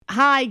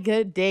Hi,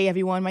 good day,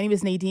 everyone. My name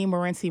is Nadine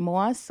Morency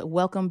Moss.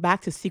 Welcome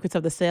back to Secrets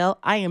of the Sale.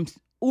 I am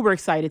uber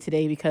excited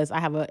today because I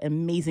have an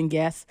amazing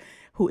guest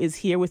who is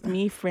here with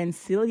me,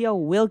 Francilia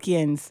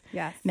Wilkins.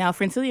 Yes. Now,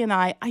 Francilia and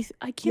I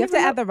can't. You have to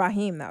add the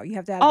Rahim though. You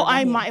have to add. Oh, the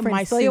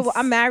Rahim.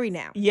 I'm married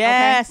now.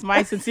 Yes, okay?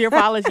 my sincere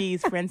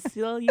apologies,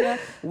 Francilia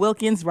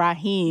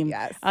Wilkins-Rahim.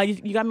 Yes.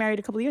 You got married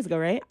a couple of years ago,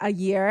 right? A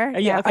year.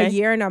 Okay. A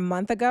year and a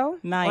month ago.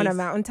 Nice. On a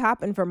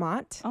mountaintop in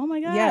Vermont. Oh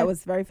my God. Yeah, it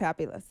was very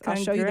fabulous. I'll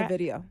show you the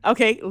video.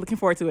 Okay, looking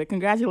forward to it.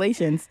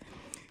 Congratulations.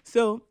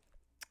 So,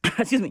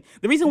 excuse me.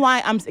 The reason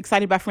why I'm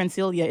excited about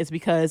Francilia is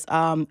because,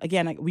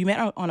 again, we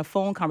met on a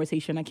phone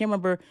conversation. I can't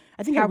remember.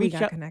 I think How I we reached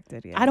got out.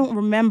 connected. Yeah. I don't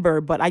remember,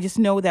 but I just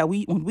know that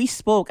when we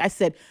spoke, I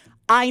said,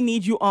 I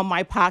need you on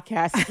my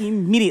podcast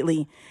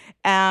immediately.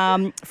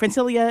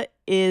 Francilia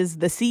is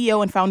the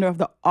CEO and founder of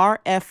the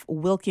R.F.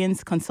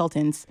 Wilkins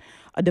Consultants,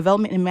 a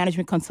development and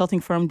management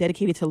consulting firm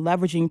dedicated to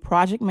leveraging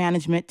project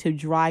management to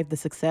drive the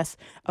success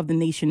of the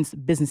nation's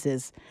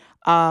businesses.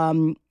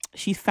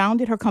 She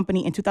founded her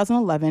company in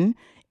 2011,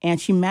 and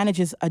she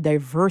manages a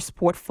diverse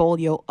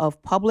portfolio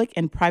of public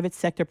and private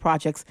sector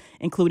projects,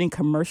 including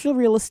commercial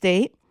real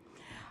estate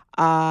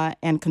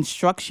and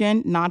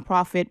construction,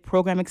 nonprofit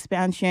program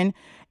expansion,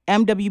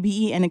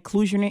 MWBE and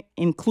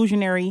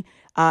inclusionary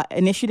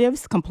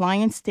initiatives,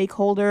 compliance,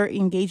 stakeholder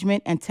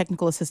engagement, and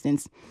technical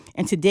assistance.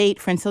 And to date,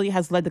 Francilia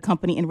has led the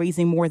company in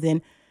raising more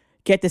than,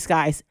 get this,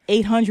 guys,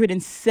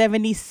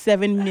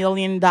 $877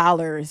 million.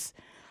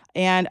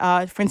 And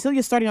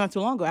Francilia started not too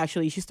long ago,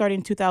 actually. She started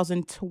in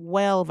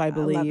 2012, I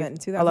believe.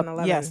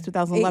 2011. Yes,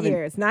 2011. 8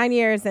 years. 9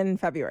 years in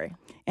February.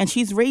 And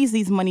she's raised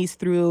these monies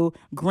through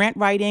grant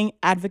writing,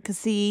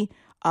 advocacy,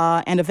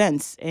 and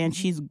events. And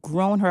she's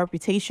grown her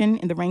reputation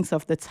in the ranks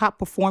of the top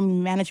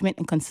performing management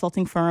and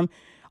consulting firm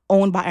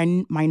owned by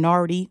a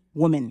minority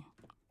woman.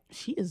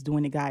 She is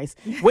doing it, guys.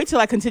 Wait till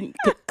I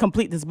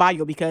complete this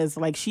bio because,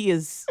 she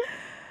is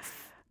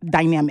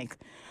dynamic.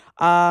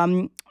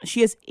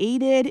 She has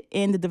aided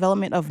in the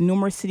development of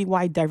numerous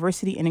citywide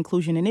diversity and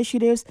inclusion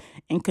initiatives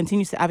and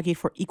continues to advocate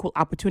for equal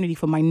opportunity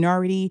for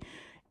minority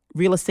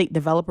real estate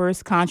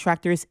developers,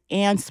 contractors,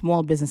 and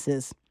small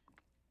businesses.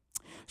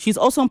 She's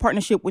also in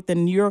partnership with the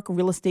New York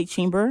Real Estate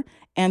Chamber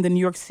and the New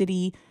York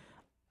City's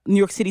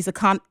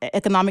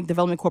Economic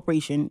Development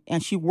Corporation,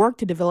 and she worked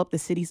to develop the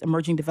city's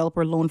emerging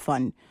developer loan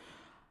fund.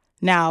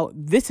 Now,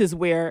 this is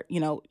where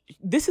you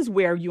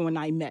and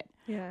I met.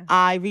 Yeah.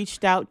 I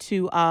reached out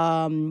to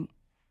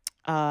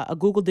a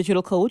Google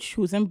digital coach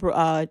who's in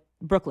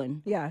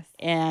Brooklyn. Yes.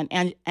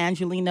 And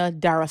Angelina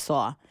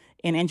Darasaw.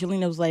 And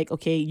Angelina was like,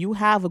 okay, you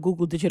have a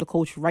Google digital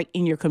coach right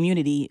in your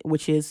community,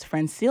 which is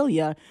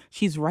Francilia.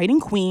 She's right in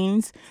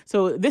Queens.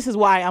 So this is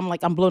why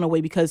I'm blown away,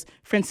 because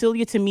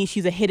Francilia, to me,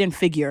 she's a hidden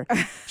figure.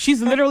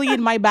 She's literally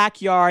in my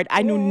backyard.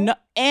 I knew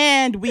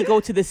and we go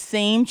to the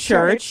same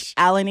church.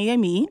 Allen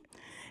AME.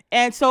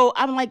 And so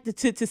I'm like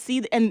to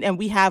see, and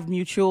we have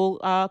mutual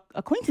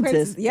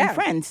acquaintances and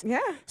friends. Yeah.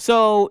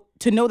 So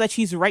to know that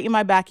she's right in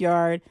my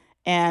backyard,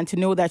 and to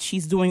know that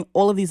she's doing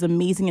all of these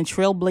amazing and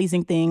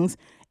trailblazing things,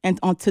 and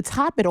to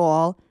top it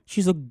all,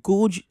 she's a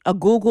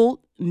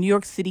Google New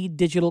York City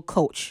digital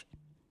coach.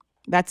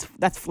 That's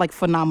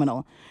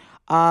phenomenal.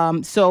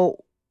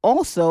 So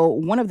also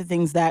one of the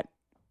things that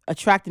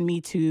attracted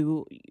me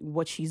to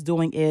what she's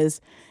doing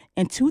is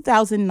in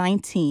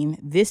 2019,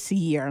 this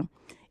year,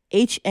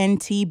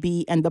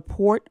 HNTB and the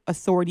Port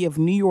Authority of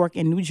New York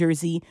and New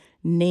Jersey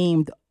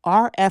named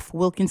R.F.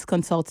 Wilkins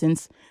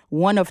Consultants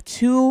one of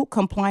 2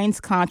 compliance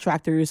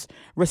contractors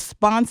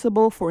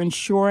responsible for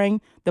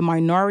ensuring the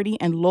minority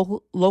and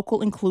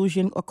local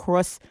inclusion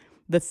across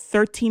the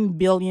 $13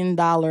 billion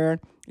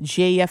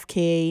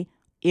JFK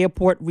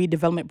Airport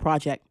Redevelopment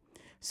project.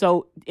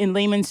 So in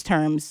layman's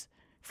terms,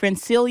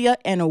 Francilia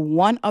and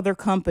one other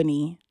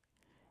company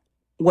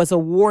was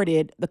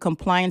awarded the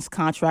compliance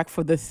contract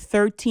for the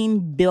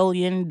 $13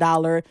 billion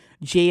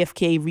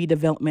JFK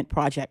redevelopment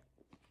project.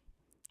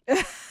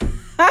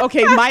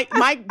 Okay, mic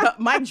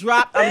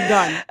drop. I'm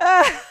done.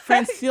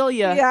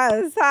 Francilia,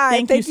 yes,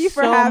 hi. Thank you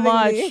for so having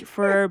much me.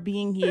 for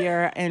being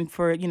here and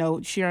for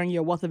sharing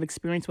your wealth of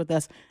experience with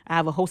us. I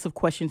have a host of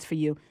questions for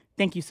you.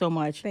 Thank you so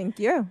much. Thank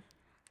you.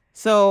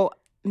 So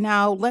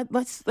now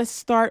let's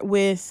start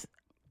with,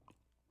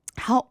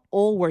 how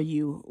old were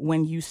you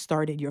when you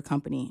started your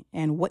company,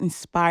 and what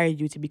inspired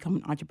you to become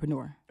an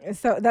entrepreneur?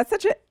 So that's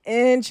such an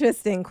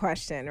interesting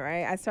question,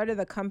 right? I started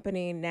the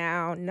company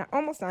now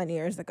almost 9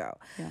 years ago.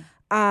 Yeah.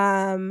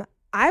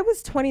 I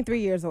was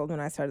 23 years old when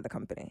I started the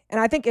company. And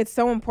I think it's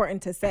so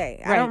important to say.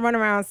 Right. I don't run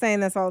around saying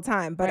this all the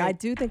time, but Right. I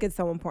do think it's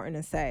so important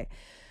to say.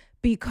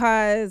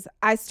 Because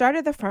I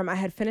started the firm, I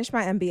had finished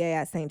my MBA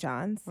at St.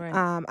 John's. Right.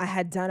 I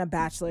had done a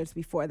bachelor's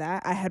before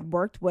that. I had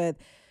worked with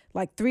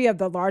 3 of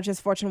the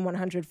largest Fortune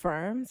 100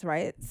 firms,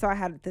 right? So I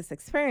had this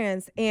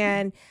experience,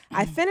 and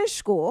I finished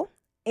school,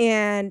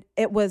 and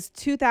it was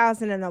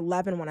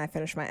 2011 when I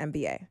finished my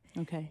MBA.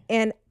 Okay.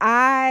 And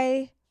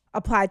I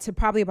applied to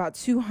probably about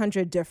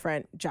 200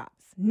 different jobs.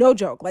 No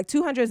joke,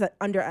 200 is an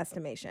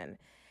underestimation.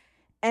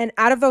 And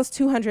out of those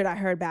 200, I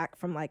heard back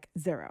from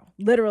 0,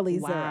 literally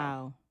 0.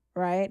 Wow.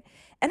 right?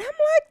 And I'm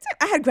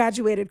like, I had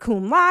graduated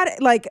cum laude,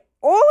 like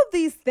all of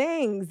these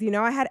things,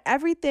 I had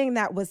everything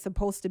that was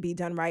supposed to be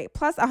done right,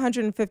 plus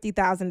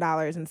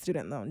 $150,000 in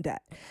student loan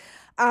debt.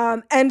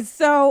 And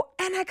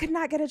I could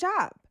not get a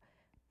job,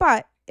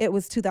 but it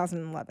was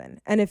 2011.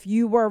 And if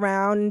you were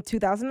around in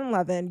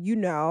 2011,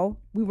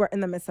 we were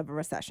in the midst of a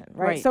recession,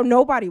 right? So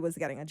nobody was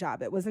getting a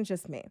job. It wasn't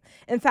just me.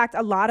 In fact,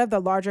 a lot of the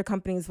larger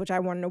companies, which I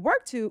wanted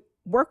to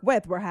work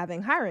with, were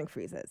having hiring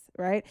freezes,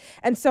 right?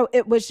 And so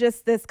it was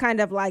just this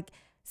kind of like,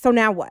 so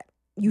now what?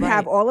 You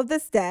have all of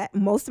this debt.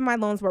 Most of my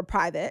loans were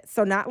private.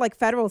 So not like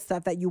federal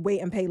stuff that you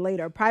wait and pay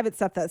later, private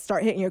stuff that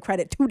start hitting your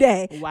credit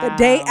today, the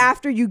day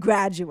after you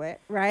graduate,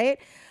 right?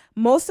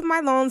 Most of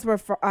my loans were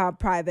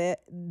private.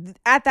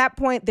 At that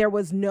point, there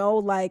was no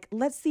like,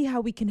 let's see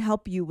how we can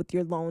help you with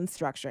your loan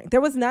structuring.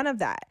 There was none of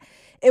that.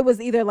 It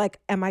was either like,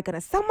 am I going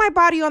to sell my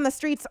body on the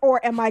streets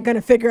or am I going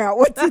to figure out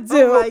what to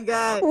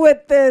do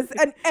with this?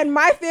 And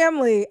my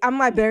family, I'm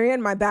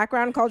Liberian, my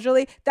background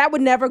culturally, that would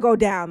never go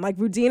down. Like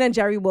Rudina and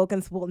Jerry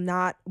Wilkins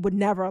would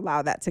never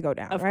allow that to go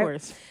down. Of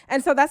course.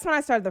 And so that's when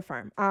I started the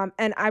firm.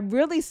 And I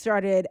really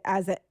started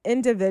as an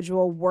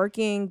individual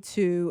working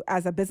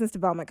as a business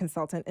development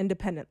consultant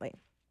independently.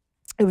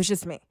 It was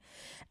just me.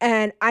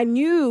 And I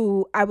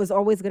knew I was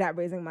always good at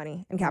raising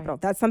money and capital.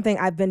 That's something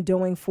I've been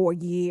doing for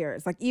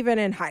years, like even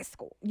in high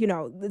school,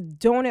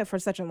 doing it for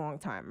such a long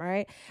time,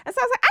 right? And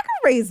so I was like, I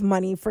can raise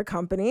money for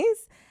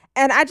companies.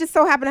 And I just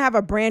so happen to have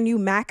a brand new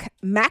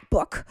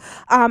MacBook.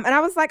 And I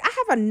was like, I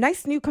have a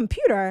nice new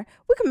computer.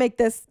 We can make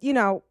this,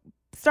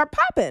 start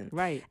popping.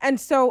 Right. And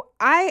so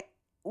I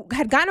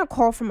had gotten a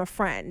call from a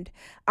friend,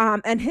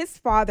 and his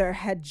father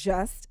had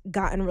just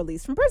gotten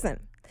released from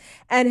prison.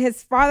 And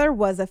his father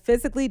was a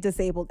physically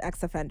disabled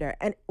ex-offender.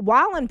 And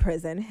while in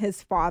prison,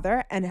 his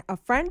father and a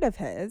friend of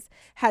his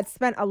had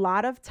spent a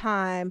lot of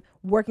time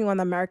working on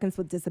the Americans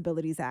with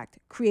Disabilities Act,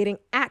 creating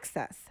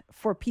access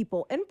for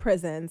people in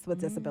prisons with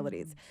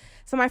disabilities.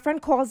 So my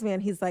friend calls me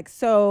and he's like,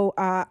 so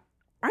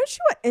aren't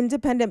you an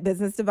independent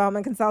business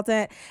development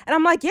consultant? And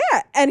I'm like,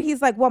 yeah. And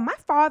he's like, well, my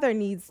father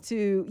he has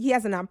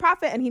a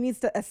nonprofit and he needs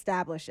to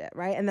establish it,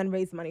 right? And then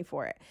raise money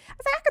for it. I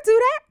was like, I could do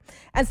that.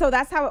 And so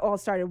that's how it all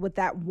started with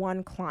that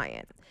one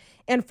client.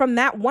 And from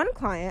that one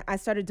client, I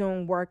started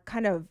doing work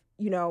kind of,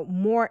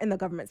 more in the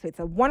government space.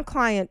 So one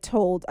client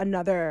told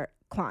another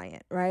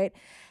client, right?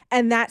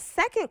 And that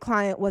second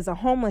client was a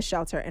homeless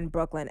shelter in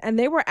Brooklyn, and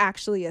they were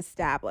actually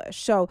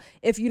established. So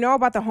if you know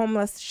about the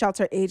homeless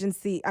shelter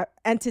agency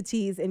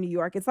entities in New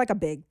York, it's like a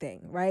big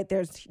thing, right?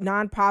 There's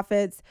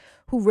nonprofits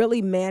who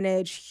really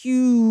manage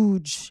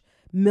huge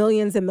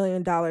millions and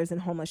 $1 million in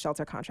homeless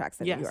shelter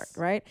contracts in New York,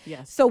 right?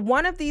 Yes. So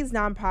one of these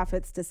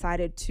nonprofits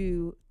decided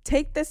to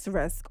take this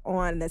risk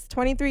on this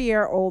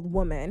 23-year-old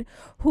woman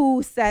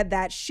who said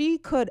that she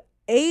could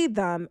aid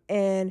them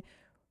in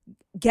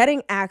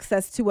getting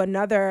access to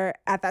another,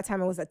 at that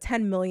time it was a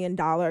 $10 million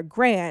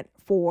grant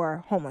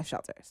for homeless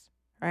shelters,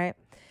 right?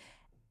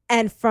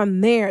 And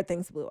from there,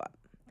 things blew up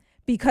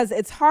because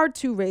it's hard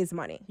to raise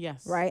money,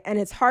 right? And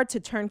it's hard to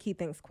turnkey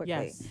things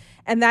quickly.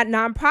 And that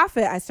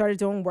nonprofit, I started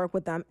doing work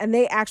with them and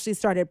they actually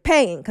started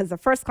paying because the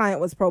first client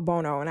was pro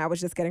bono and I was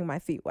just getting my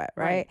feet wet,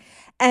 right?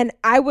 And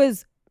I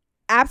was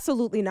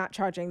absolutely not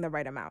charging the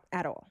right amount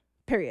at all.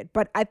 Period.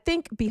 But I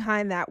think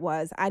behind that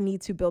was I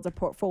need to build a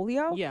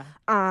portfolio.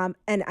 And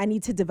I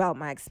need to develop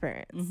my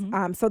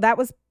experience. So that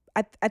was,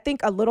 I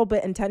think, a little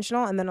bit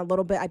intentional, and then a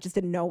little bit I just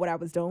didn't know what I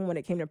was doing when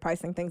it came to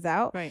pricing things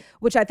out,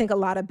 which I think a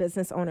lot of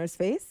business owners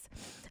face.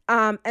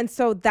 And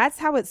so that's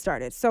how it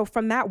started. So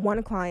from that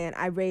one client,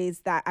 I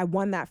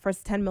won that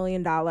first $10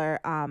 million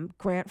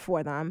grant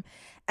for them.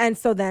 And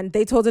so then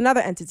they told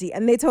another entity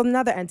and they told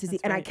another entity,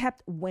 and I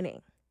kept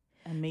winning.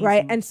 Amazing.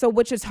 Right. And so,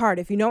 which is hard.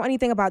 If you know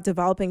anything about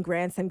developing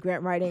grants and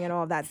grant writing and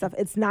all of that stuff,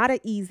 it's not an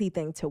easy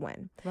thing to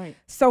win. Right.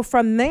 So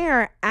from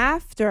there,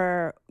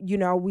 after,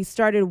 we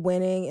started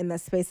winning in the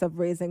space of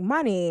raising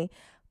money,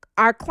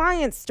 our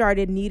clients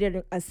started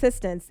needing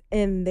assistance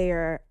in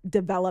their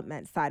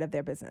development side of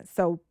their business.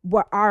 So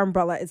what our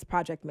umbrella is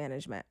project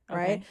management,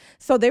 right? Okay.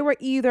 So they were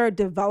either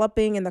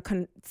developing in the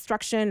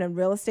construction and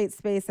real estate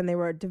space, and they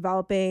were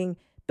developing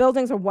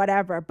buildings or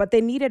whatever, but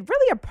they needed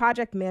really a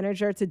project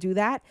manager to do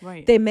that.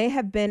 Right. They may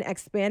have been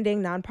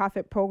expanding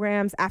nonprofit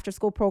programs, after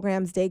school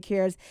programs,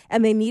 daycares,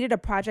 and they needed a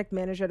project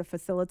manager to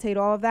facilitate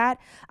all of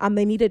that.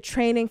 They needed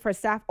training for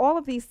staff, all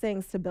of these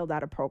things to build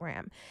out a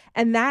program.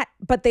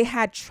 But they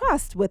had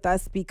trust with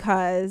us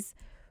because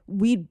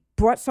we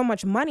brought so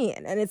much money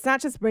in, and it's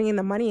not just bringing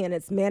the money in,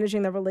 it's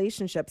managing the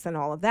relationships and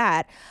all of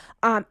that.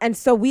 And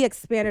so we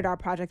expanded our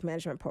project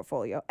management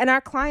portfolio, and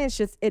our clients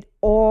it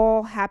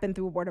all happened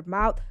through word of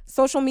mouth.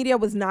 Social media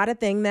was not a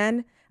thing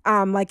then,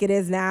 like it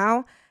is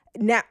now.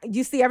 Now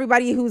you see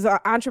everybody who's an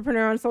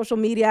entrepreneur on social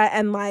media,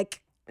 and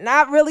like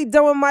not really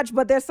doing much,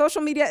 but their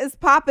social media is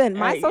popping.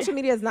 My social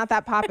media is not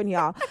that popping,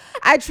 y'all.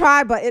 I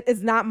try, but it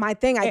is not my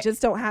thing. I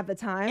just don't have the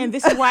time. And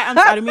this is why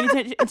I don't mean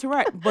to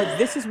interrupt, but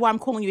this is why I'm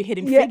calling you a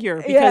hidden figure,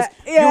 because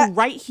you're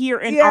right here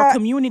in our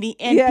community,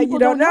 and people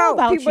don't know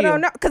about you. People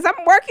don't know, because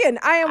I'm working.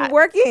 I am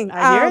working.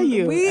 I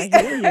hear you.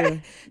 I hear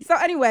you. So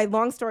anyway,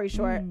 long story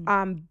short,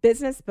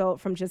 business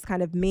built from just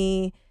kind of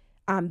me,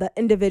 the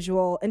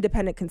individual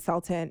independent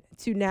consultant,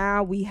 to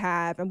now we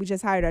have, and we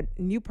just hired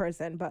a new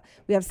person, but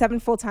we have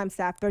 7 full-time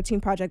staff, 13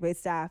 project-based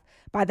staff.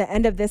 By the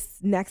end of this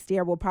next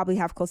year, we'll probably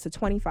have close to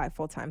 25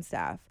 full-time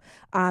staff.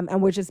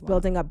 And we're just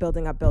building up,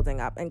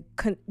 and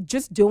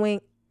just doing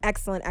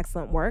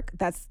excellent work.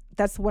 That's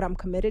what I'm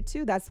committed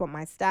to. That's what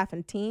my staff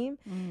and team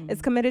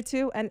is committed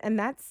to. And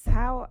that's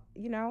how,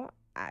 now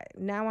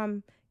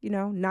I'm,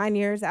 9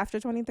 years after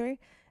 23.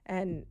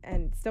 And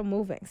still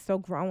moving, still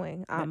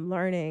growing,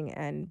 learning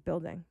and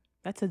building.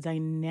 That's a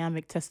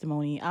dynamic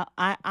testimony.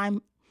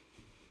 I'm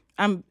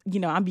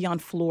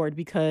beyond floored,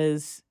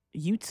 because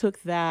you took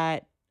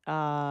that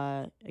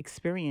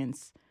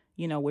experience,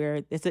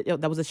 where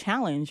that was a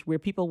challenge where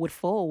people would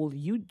fold.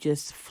 You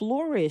just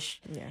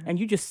flourished, and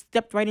you just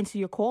stepped right into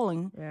your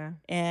calling. Yeah.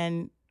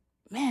 And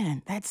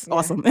man, that's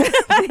awesome.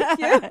 Thank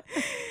you.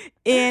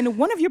 In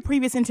one of your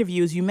previous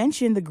interviews, you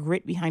mentioned the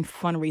grit behind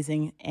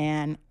fundraising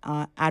and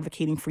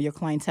advocating for your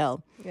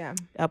clientele. Yeah.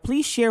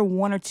 Please share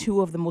 1 or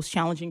 2 of the most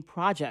challenging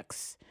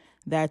projects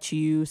that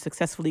you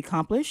successfully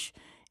accomplished,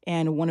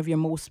 and one of your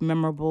most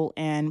memorable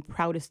and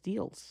proudest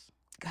deals.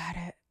 Got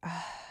it.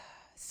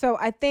 So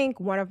I think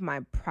one of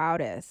my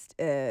proudest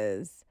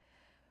is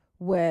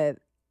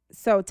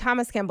so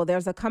Thomas Campbell,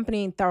 there's a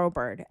company in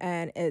Thoroughbird,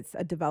 and it's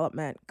a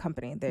development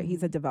company.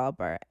 He's a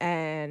developer,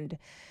 and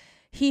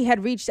he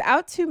had reached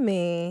out to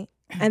me,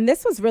 and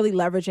this was really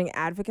leveraging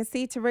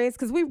advocacy to raise,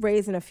 because we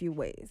raise in a few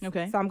ways.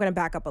 Okay. So I'm going to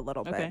back up a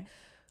little bit.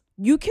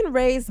 You can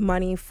raise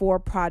money for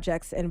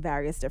projects in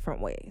various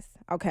different ways.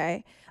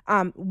 Okay.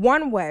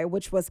 One way,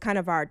 which was kind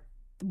of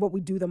what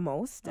we do the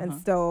most, and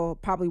still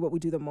probably what we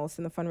do the most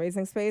in the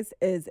fundraising space,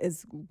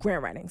 is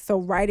grant writing. So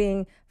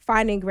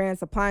finding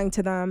grants, applying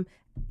to them,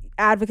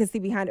 advocacy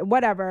behind it,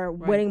 whatever,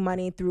 winning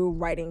money through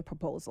writing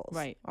proposals.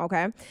 Right.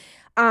 Okay.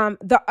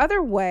 The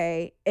other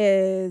way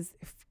is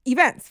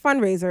events,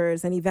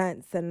 fundraisers and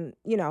events, and,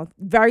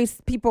 various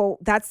people.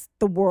 That's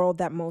the world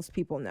that most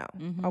people know.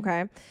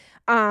 Okay.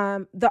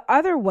 The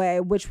other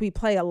way, which we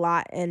play a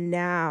lot in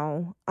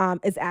now,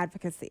 is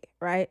advocacy.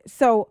 Right.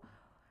 So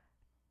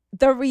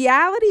the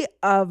reality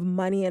of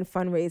money and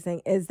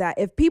fundraising is that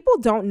if people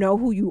don't know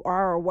who you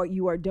are or what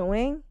you are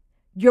doing,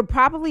 you're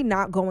probably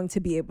not going to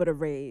be able to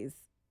raise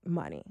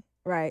money,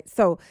 right?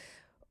 So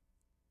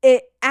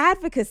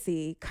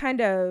advocacy kind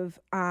of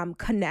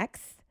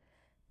connects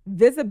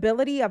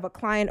visibility of a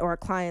client or a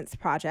client's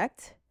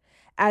project,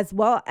 as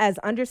well as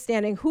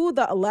understanding who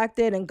the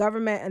elected and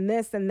government and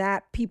this and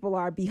that people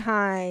are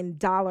behind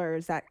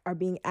dollars that are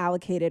being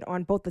allocated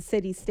on both the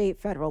city, state,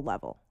 federal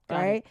level,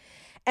 right?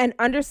 And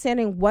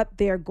understanding what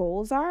their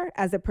goals are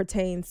as it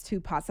pertains to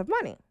pots of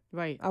money.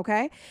 Right.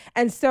 Okay.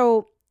 And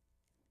so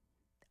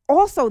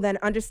also then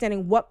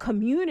understanding what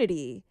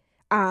community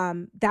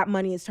that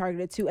money is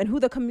targeted to, and who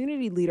the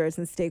community leaders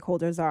and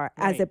stakeholders are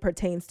as it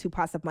pertains to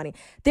pots of money.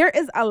 There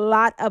is a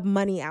lot of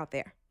money out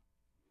there.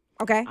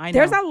 Okay.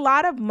 There's a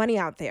lot of money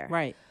out there.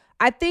 Right.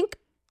 I think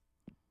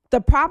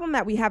the problem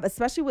that we have,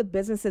 especially with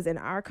businesses in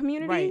our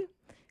community,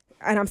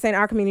 and I'm saying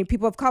our community,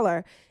 people of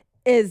color,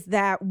 is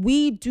that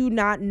we do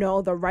not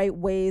know the right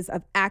ways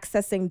of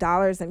accessing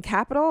dollars and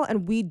capital,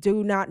 and we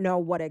do not know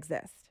what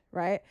exists,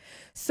 right?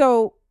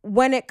 So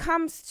when it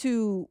comes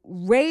to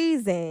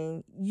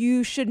raising,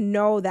 you should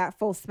know that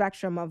full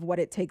spectrum of what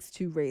it takes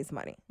to raise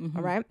money,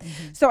 all right?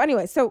 So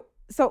anyway, so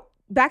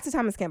back to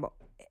Thomas Campbell.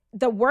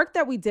 The work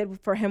that we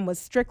did for him was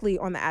strictly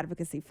on the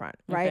advocacy front,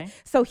 right? Okay.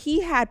 So he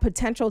had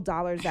potential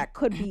dollars that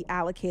could be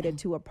allocated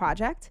to a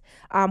project,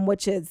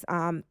 which is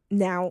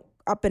now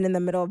up and in the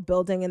middle of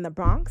building in the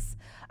Bronx,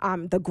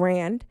 the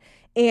Grand.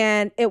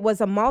 And it was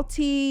a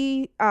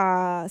multi-site,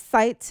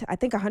 I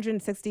think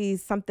 160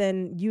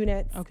 something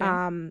units,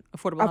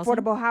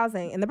 affordable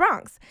housing in the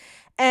Bronx.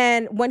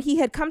 And when he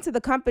had come to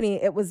the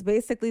company, it was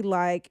basically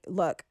like,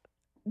 look,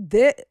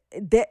 they're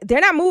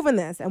not moving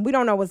this, and we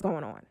don't know what's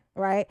going on.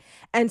 Right.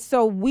 And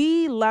so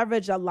we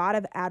leveraged a lot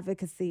of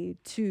advocacy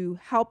to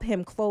help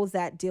him close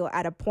that deal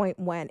at a point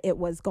when it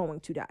was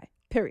going to die,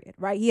 period.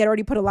 Right. He had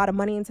already put a lot of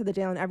money into the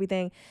deal and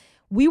everything.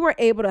 We were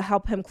able to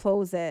help him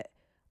close it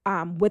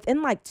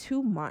within like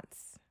 2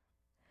 months.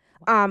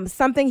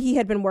 Something he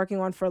had been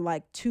working on for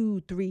like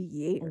 2-3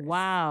 years.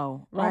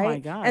 Wow. Right? Oh my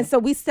God. And so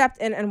we stepped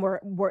in and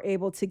were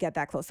able to get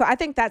that close. So I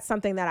think that's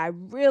something that I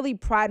really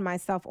pride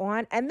myself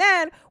on. And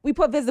then we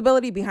put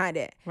visibility behind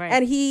it. Right.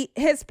 And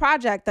his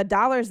project, the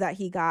dollars that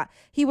he got,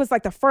 he was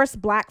like the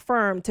first Black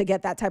firm to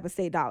get that type of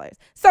state dollars.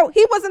 So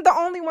he wasn't the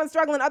only one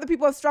struggling. Other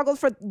people have struggled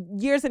for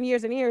years and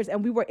years and years.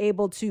 And we were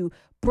able to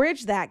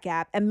bridge that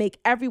gap and make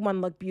everyone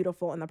look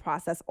beautiful in the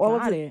process. All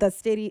of the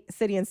city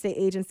and state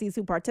agencies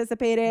who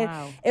participated.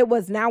 Wow. It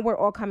was now we're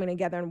all coming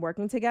together and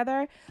working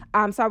together.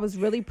 So I was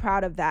really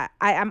proud of that.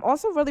 I am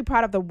also really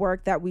proud of the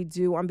work that we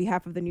do on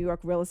behalf of the New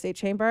York Real Estate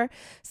Chamber.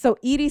 So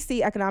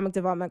EDC, Economic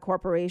Development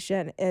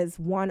Corporation, is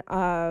one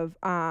of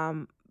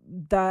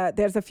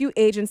there's a few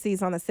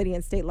agencies on the city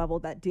and state level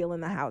that deal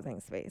in the housing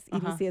space.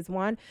 EDC is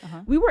one.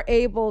 We were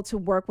able to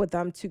work with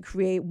them to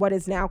create what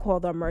is now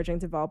called the Emerging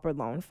Developer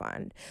Loan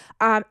Fund.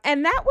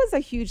 And that was a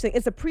huge thing.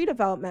 It's a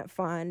pre-development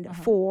fund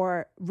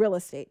for real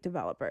estate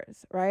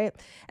developers, right?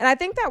 And I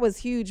think that was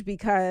huge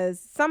because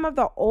some of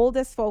the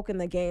oldest folk in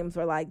the games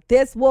were like,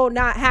 this will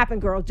not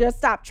happen, girl. Just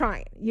stop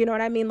trying. You know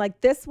what I mean?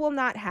 Like, this will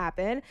not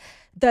happen.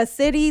 The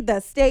city, the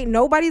state,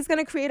 nobody's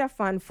going to create a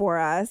fund for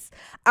us.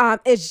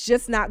 It's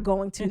just not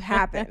going to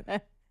happen.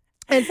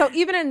 And so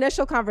even in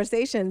initial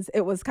conversations,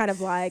 it was kind of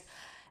like,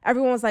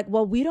 everyone was like,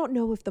 well, we don't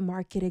know if the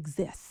market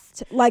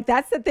exists. Like,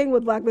 that's the thing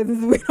with Black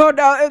businesses. We don't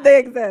know if they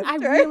exist. I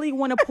really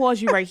want to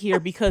pause you right here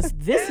because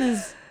this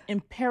is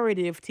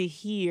imperative to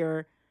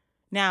hear.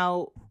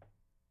 Now,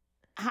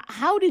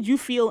 how did you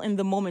feel in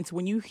the moments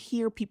when you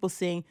hear people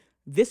saying,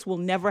 this will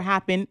never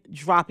happen,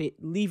 drop it,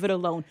 leave it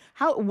alone?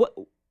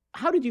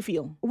 How did you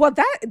feel? Well,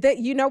 that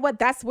you know what?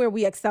 That's where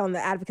we excel in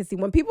the advocacy.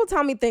 When people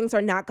tell me things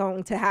are not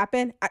going to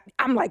happen,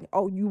 I'm like,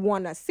 oh, you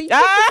want to see if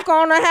it's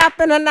going to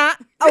happen or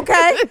not?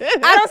 Okay.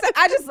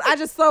 I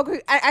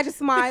just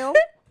smile.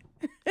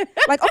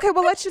 Like, okay,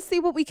 well, let's just see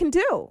what we can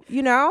do.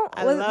 You know,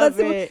 let's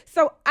see it.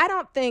 So I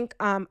don't think.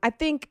 I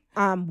think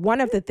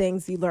one of the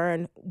things you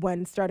learn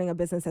when starting a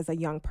business as a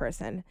young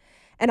person,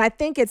 and I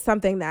think it's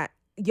something that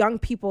young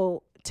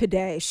people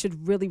today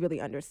should really,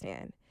 really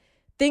understand.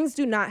 Things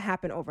do not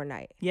happen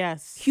overnight.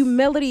 Yes.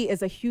 Humility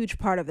is a huge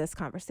part of this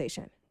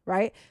conversation,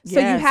 right? So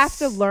you have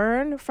to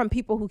learn from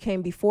people who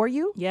came before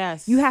you.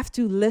 Yes. You have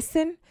to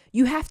listen.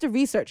 You have to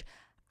research.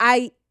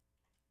 I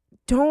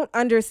don't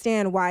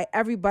understand why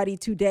everybody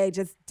today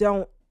just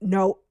don't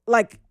know,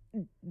 like,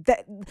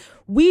 that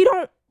we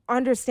don't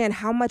understand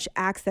how much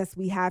access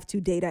we have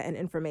to data and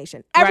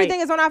information.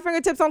 Everything is on our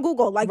fingertips on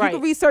Google. Like, you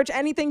can research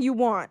anything you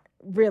want,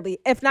 really.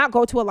 If not,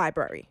 go to a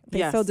library.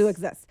 They still do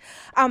exist.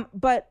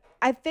 But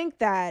I think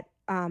that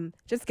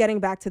just getting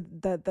back to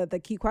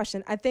the key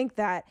question, I think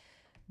that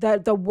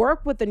the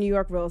work with the New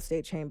York Real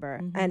Estate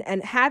Chamber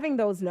and having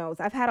those no's,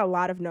 I've had a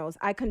lot of no's.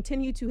 I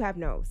continue to have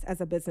no's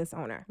as a business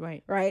owner.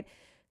 Right.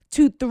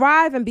 To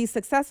thrive and be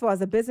successful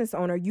as a business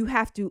owner, you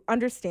have to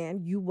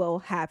understand you will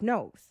have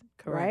no's.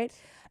 Correct. Right.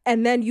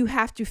 And then you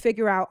have to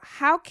figure out,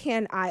 how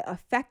can I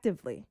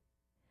effectively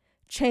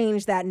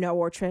change that no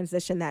or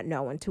transition that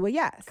no into a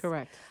yes?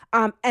 Correct.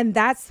 And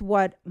that's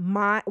what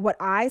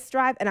I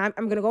strive. And I'm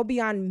going to go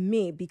beyond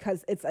me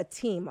because it's a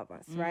team of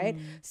us, right?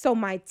 So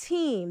my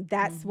team,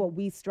 that's what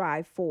we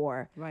strive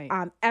for. Right.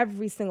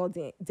 Every single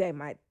day,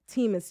 my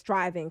team is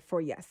striving for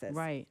yeses.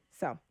 Right.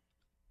 So.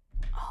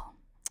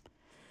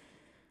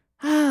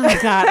 Oh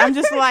God, I'm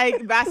just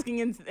like basking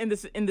in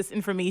this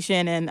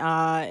information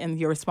and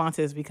your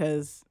responses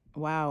because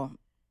wow,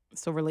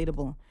 so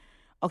relatable.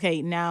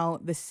 Okay, now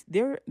the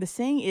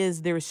saying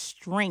is there is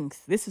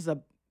strength. This is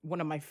one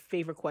of my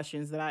favorite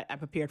questions that I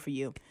prepared for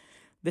you.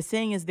 The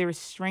saying is there is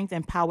strength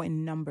and power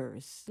in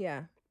numbers.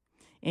 Yeah.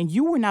 And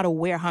you were not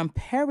aware how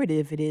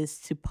imperative it is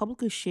to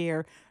publicly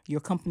share your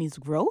company's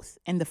growth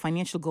and the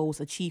financial goals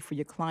achieved for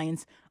your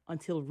clients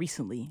until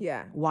recently.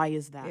 Yeah. Why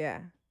is that?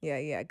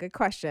 Yeah. Good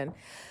question.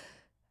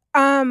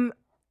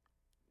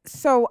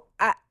 So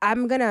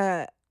I'm going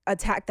to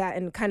attack that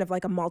in kind of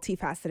like a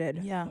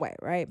multifaceted way,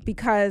 right?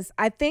 Because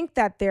I think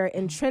that there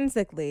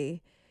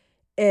intrinsically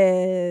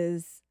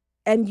is,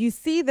 and you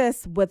see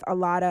this with a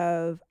lot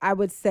of, I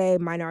would say,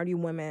 minority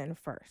women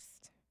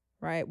first,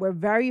 right? We're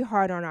very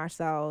hard on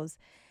ourselves,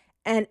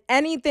 and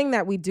anything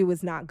that we do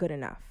is not good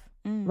enough,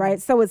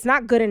 right? So it's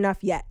not good enough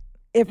yet.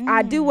 If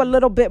I do a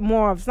little bit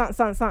more of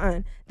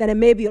something, then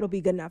maybe it'll be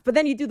good enough. But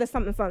then you do the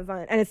something,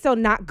 and it's still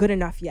not good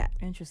enough yet.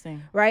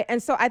 Interesting. Right?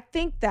 And so I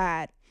think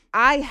that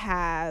I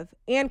have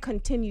and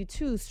continue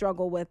to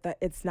struggle with the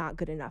it's not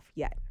good enough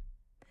yet.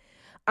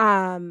 What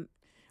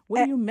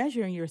are you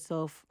measuring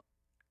yourself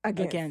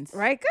against?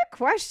 Right? Good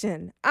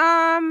question.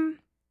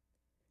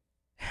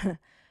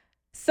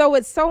 So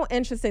it's so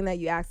interesting that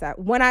you asked that.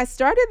 When I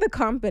started the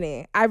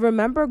company, I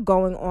remember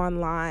going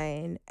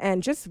online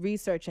and just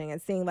researching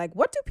and seeing, like,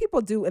 what do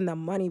people do in the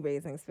money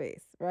raising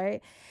space,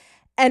 right?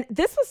 And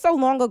this was so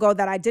long ago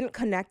that I didn't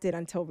connect it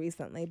until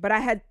recently. But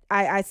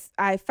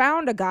I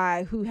found a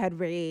guy who had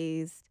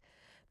raised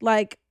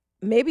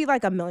maybe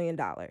 $1 million.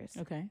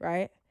 Okay.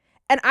 Right?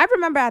 And I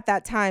remember at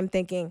that time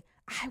thinking,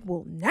 I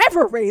will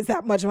never raise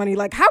that much money.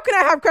 Like, how can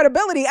I have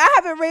credibility? I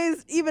haven't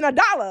raised even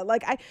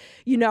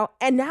 $1.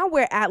 And now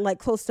we're at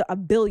close to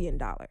 $1 billion.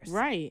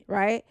 Right.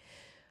 Right.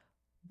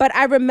 But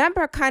I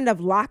remember kind of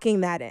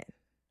locking that in,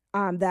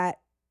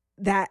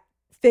 that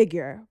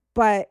figure,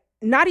 but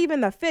not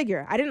even the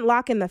figure. I didn't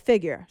lock in the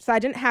figure. So I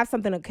didn't have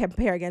something to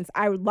compare against.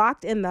 I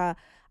locked in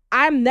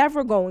I'm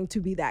never going to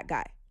be that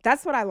guy.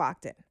 That's what I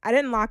locked in. I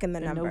didn't lock in the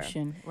number.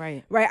 Notion.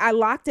 Right. Right. I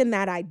locked in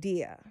that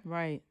idea.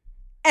 Right.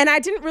 And I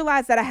didn't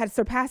realize that I had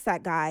surpassed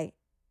that guy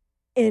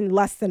in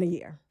less than a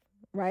year.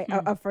 right,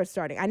 of first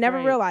starting. I never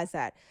Right. realized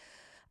that.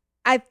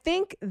 I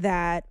think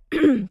that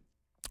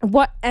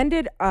what I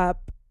ended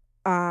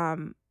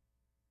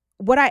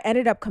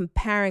up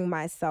comparing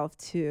myself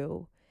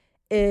to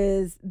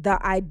is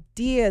the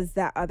ideas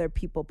that other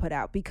people put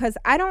out, because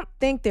I don't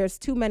think there's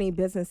too many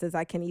businesses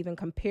I can even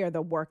compare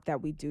the work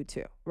that we do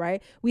to,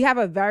 right? We have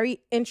a very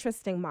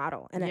interesting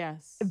model and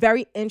Yes. a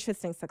very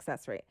interesting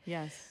success rate.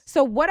 Yes.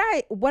 So what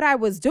I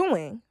was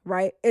doing,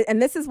 right, and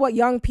this is what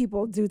young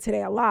people do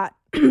today a lot,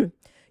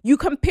 you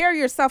compare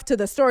yourself to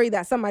the story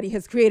that somebody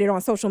has created on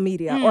social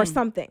media or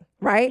something,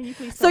 right? Can you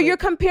please So tell you're it?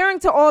 comparing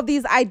to all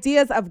these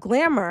ideas of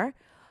glamour,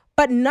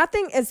 but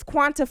nothing is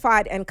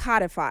quantified and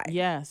codified.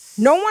 Yes.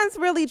 No one's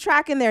really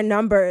tracking their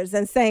numbers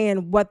and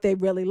saying what they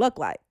really look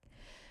like.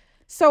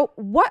 So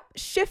what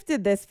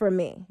shifted this for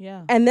me?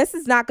 Yeah. And this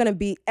is not going to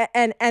be,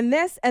 and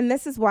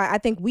this is why I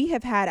think we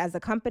have had as a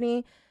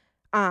company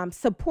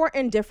support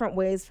in different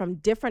ways from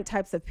different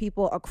types of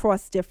people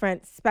across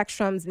different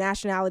spectrums,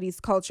 nationalities,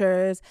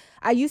 cultures.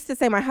 I used to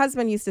say, my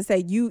husband used to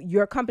say,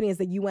 your company is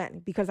the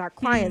UN, because our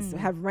clients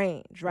have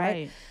range,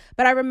 right?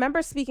 But I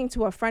remember speaking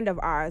to a friend of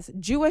ours,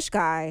 Jewish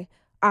guy,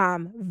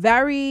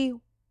 very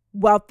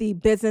wealthy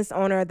business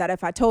owner, that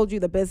if I told you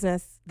the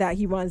business that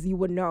he runs, you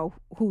would know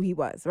who he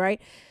was,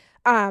 right?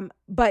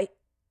 But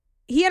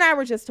he and I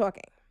were just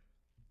talking.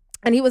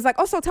 And he was like,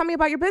 oh, so tell me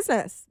about your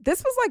business.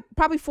 This was like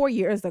probably 4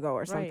 years ago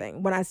or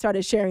something when I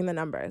started sharing the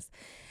numbers.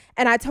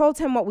 And I told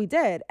him what we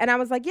did. And I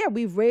was like, yeah,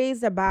 we've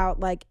raised about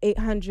like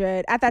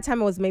 800. At that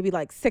time, it was maybe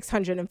like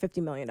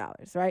 $650 million,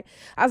 right?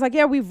 I was like,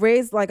 yeah, we've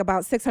raised like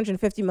about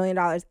 $650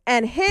 million.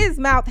 And his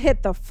mouth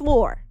hit the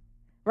floor,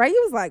 right? He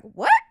was like,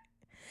 what?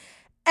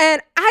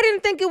 And I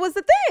didn't think it was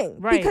a thing,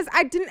 Right. because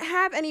I didn't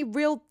have any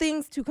real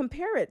things to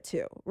compare it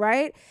to,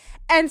 right?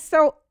 And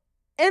so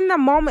in the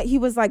moment, he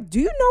was like, do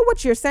you know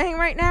what you're saying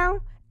right now?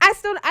 I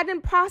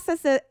didn't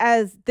process it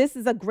as this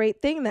is a great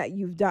thing that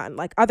you've done.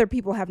 Like, other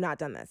people have not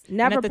done this.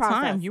 Never And at the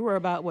processed. time, you were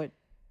about what,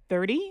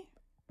 30?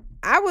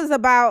 I was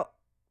about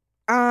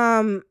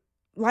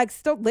like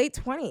still late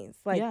 20s.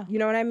 Like, Yeah. you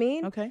know what I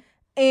mean? Okay.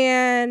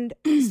 And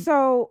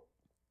so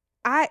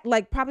I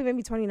like probably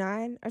maybe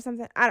 29 or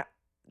something.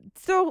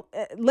 Still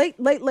late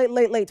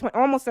 20,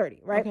 almost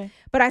 30, right? Okay.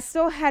 But I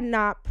still had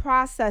not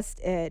processed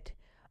it.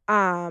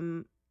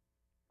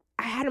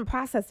 I hadn't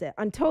processed it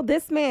until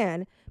this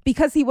man,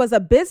 because he was a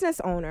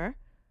business owner,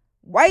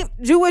 white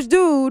Jewish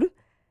dude,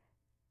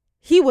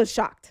 he was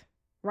shocked,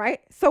 right?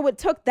 So it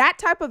took that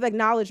type of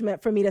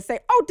acknowledgement for me to say,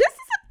 oh, this is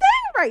a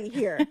thing right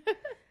here.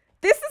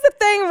 This is a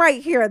thing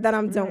right here that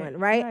I'm doing,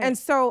 right? And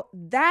so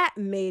that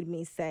made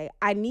me say,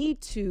 I need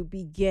to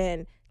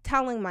begin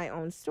telling my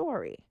own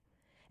story.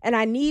 And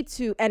I need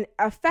to, and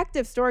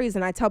effective stories,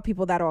 and I tell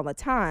people that all the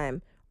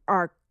time,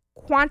 are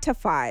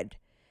quantified.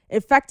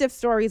 Effective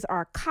stories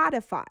are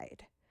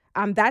codified.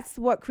 That's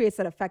what creates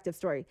an effective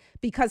story,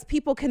 because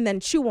people can then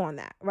chew on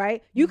that,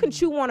 right? You can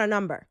chew on a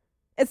number.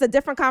 It's a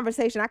different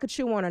conversation. I could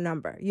chew on a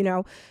number, you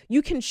know?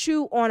 You can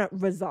chew on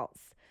results.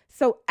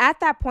 So at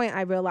that point,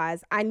 I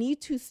realized I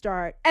need to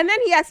start. And then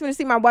he asked me to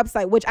see my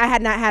website, which I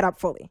had not had up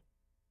fully,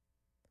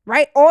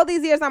 right? All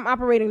these years I'm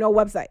operating no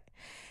website.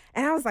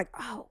 And I was like,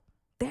 oh,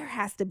 there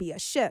has to be a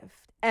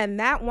shift. And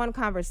that one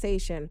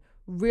conversation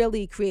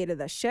really created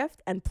a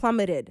shift and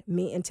plummeted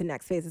me into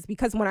next phases.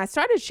 Because when I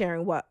started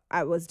sharing what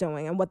I was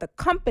doing and what the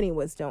company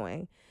was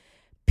doing,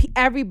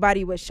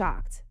 everybody was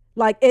shocked.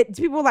 Like,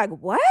 people were like,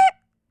 what?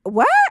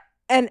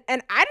 And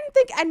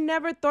I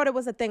never thought it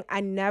was a thing. I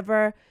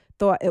never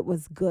thought it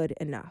was good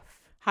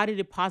enough. How did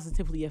it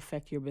positively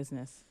affect your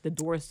business? The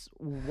doors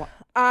they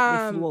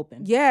flew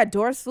open. Yeah,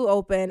 doors flew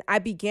open. I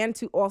began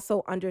to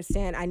also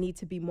understand I need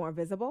to be more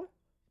visible.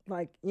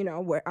 Like, you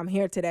know, where I'm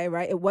here today,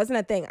 right? It wasn't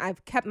a thing.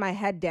 I've kept my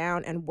head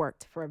down and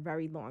worked for a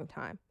very long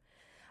time.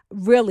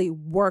 Really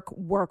work.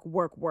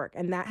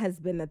 And that has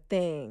been the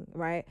thing,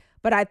 right?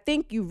 But I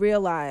think you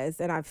realize,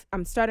 and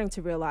I'm starting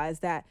to realize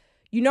that,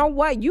 you know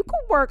what? You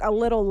could work a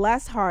little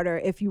less harder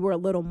if you were a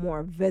little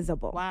more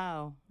visible.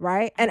 Wow.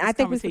 Right? And I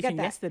think we forget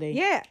that. Yesterday.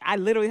 Yeah. I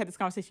literally had this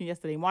conversation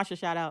yesterday. Marsha,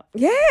 shout out.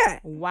 Yeah.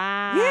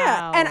 Wow.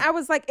 Yeah. And I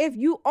was like, if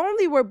you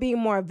only were being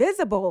more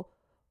visible,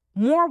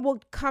 more will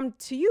come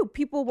to you.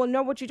 People will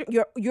know what you're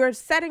doing. You're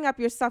setting up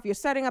yourself. You're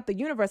setting up the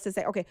universe to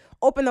say, okay,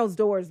 open those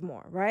doors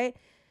more, right?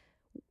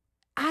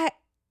 And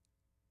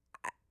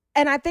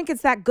I think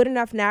it's that good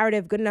enough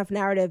narrative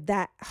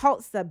that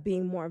helps up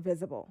being more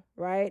visible,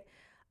 right?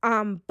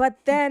 But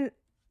then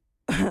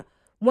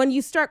when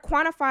you start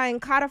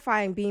quantifying,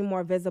 codifying being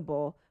more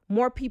visible,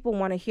 more people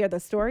want to hear the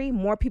story.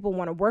 More people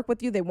want to work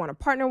with you. They want to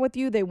partner with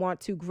you. They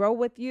want to grow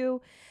with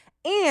you.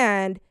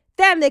 And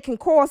then they can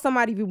call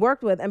somebody we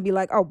worked with and be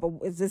like, oh,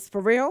 but is this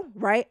for real?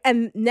 Right.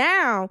 And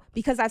now,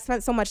 because I've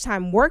spent so much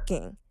time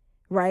working,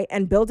 right,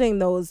 and building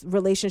those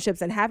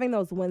relationships and having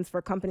those wins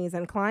for companies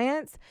and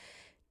clients,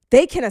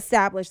 they can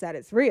establish that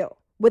it's real,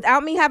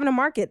 Without me having a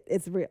market,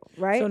 it's real,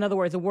 right? So in other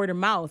words, a word of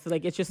mouth,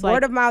 like it's just like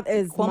word of mouth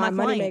is call my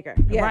my client.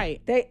 moneymaker. Yeah.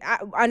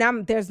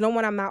 Right. There's no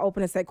one I'm not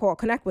open to say call,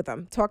 connect with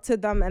them, talk to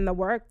them and the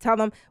work, tell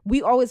them.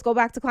 We always go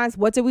back to clients.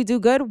 What did we do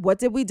good? What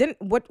did we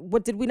didn't?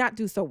 What did we not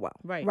do so well?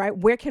 Right.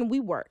 Where can we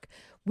work?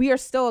 We are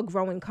still a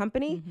growing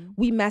company. Mm-hmm.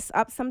 We mess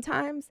up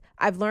sometimes.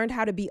 I've learned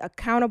how to be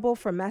accountable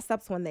for mess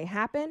ups when they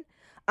happen.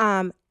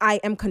 I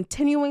am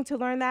continuing to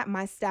learn that.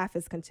 My staff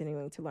is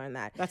continuing to learn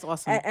that. That's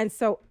awesome. And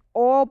so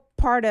all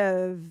part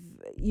of,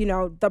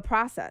 the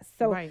process.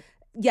 So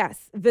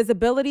yes,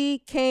 visibility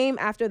came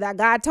after that.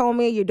 God told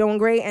me you're doing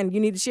great and you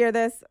need to share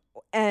this.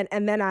 And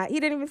then he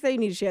didn't even say you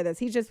need to share this.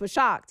 He just was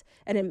shocked.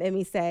 And it made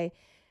me say,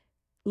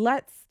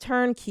 let's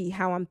turnkey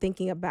how I'm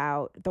thinking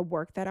about the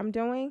work that I'm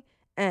doing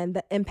and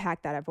the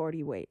impact that I've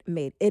already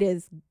made. It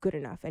is good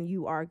enough and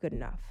you are good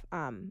enough.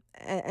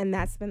 And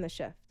that's been the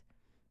shift.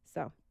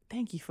 So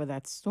thank you for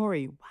that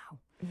story. Wow.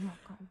 You're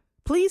welcome.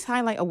 Please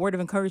highlight a word of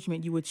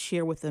encouragement you would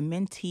share with a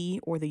mentee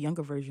or the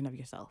younger version of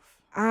yourself.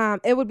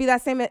 It would be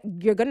that same,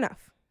 you're good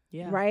enough.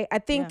 Yeah. Right. I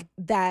think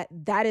that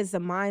is a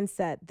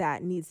mindset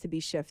that needs to be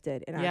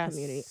shifted in our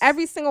community.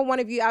 Every single one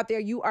of you out there,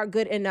 you are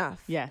good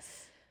enough.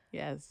 Yes.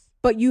 Yes.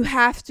 But you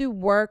have to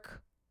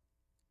work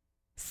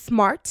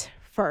smart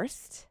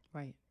first.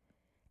 Right.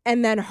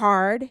 And then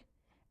hard.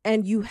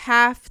 And you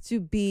have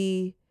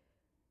to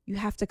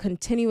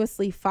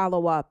continuously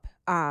follow up.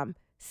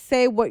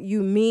 Say what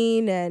you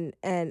mean and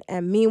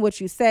mean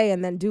what you say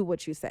and then do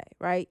what you say,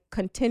 right?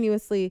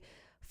 Continuously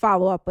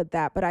follow up with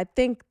that. But I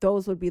think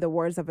those would be the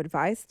words of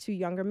advice to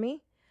younger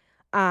me.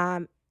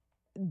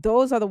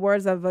 Those are the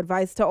words of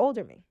advice to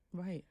older me.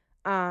 Right.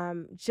 I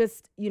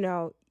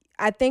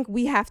think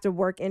we have to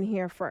work in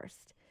here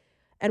first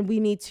and we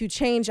need to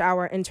change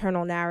our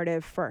internal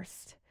narrative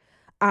first.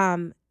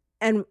 And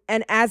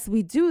as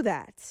we do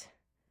that,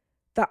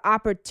 the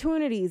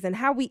opportunities and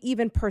how we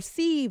even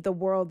perceive the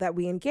world that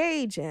we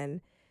engage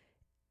in,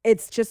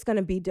 it's just going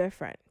to be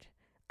different.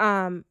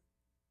 And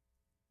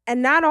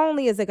not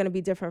only is it going to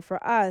be different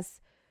for us,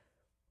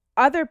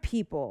 other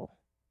people,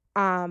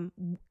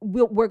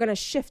 we're going to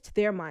shift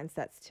their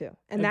mindsets too.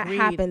 And that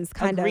happens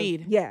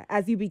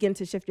as you begin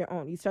to shift your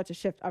own. You start to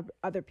shift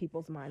other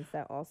people's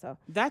mindset also.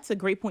 That's a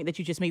great point that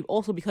you just made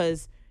also,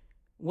 because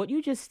what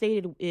you just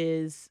stated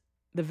is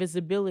the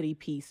visibility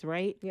piece,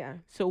 right? Yeah.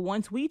 So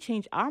once we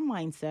change our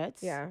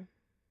mindsets,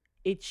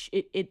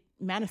 it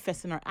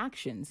manifests in our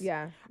actions.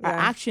 Yeah. Our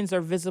actions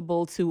are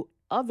visible to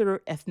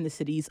other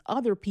ethnicities,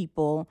 other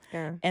people,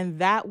 and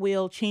that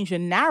will change the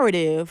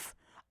narrative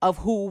of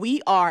who we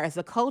are as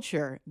a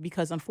culture.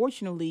 Because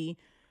unfortunately,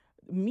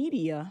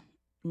 media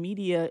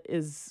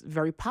is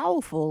very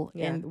powerful,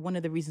 and one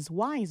of the reasons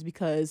why is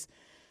because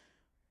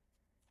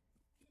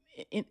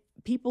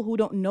people who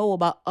don't know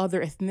about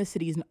other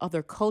ethnicities and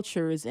other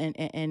cultures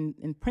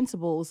and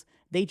principles,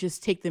 they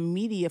just take the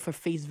media for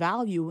face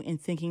value in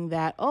thinking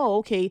that, oh,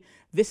 okay,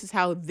 this is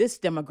how this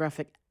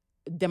demographic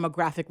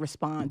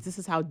responds. This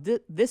is how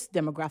this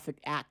demographic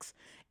acts.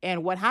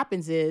 And what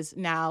happens is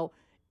now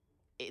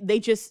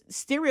they just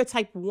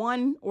stereotype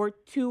one or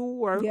two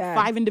or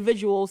five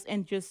individuals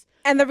and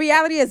the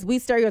reality is we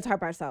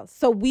stereotype ourselves.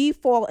 So we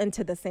fall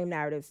into the same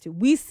narratives too.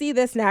 We see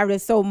this narrative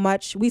so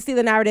much. We see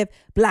the narrative,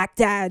 Black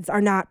dads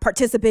are not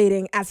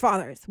participating as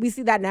fathers. We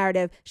see that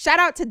narrative. Shout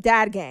out to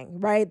Dad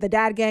Gang, right? The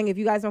Dad Gang, if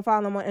you guys don't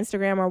follow them on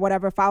Instagram or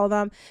whatever, follow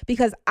them.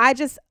 Because I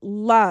just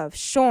love,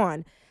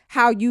 Sean,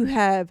 how you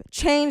have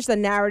changed the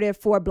narrative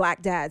for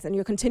Black dads and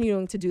you're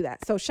continuing to do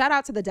that. So shout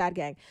out to the Dad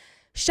Gang.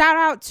 Shout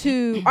out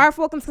to R.F.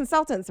 Wilkins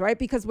Consultants, right?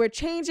 Because we're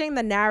changing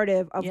the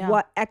narrative of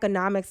what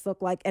economics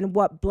look like and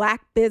what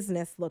Black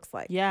business looks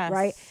like,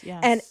 right?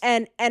 Yes.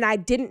 And I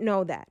didn't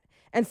know that.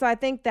 And so I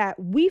think that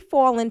we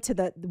fall into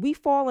the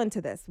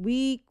narratives.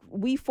 We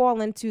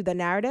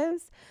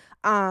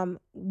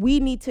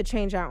need to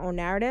change our own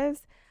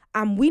narratives.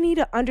 We need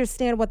to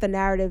understand what the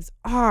narratives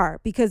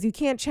are, because you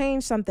can't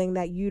change something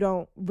that you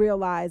don't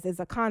realize is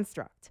a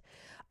construct.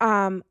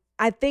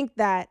 I think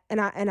that, and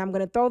I'm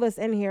going to throw this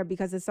in here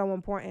because it's so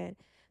important.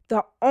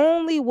 The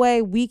only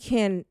way we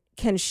can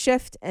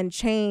shift and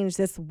change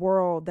this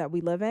world that we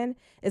live in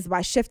is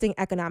by shifting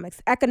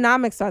economics.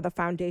 Economics are the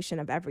foundation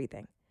of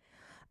everything.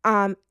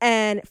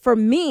 And for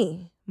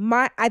me,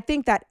 I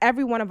think that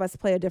every one of us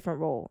play a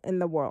different role in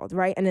the world,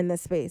 right? And in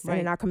this space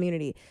and in our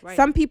community. Right.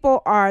 Some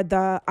people are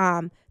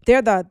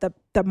they're the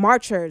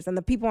marchers and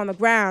the people on the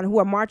ground who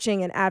are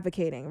marching and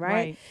advocating,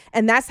 right?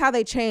 And that's how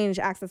they change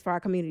access for our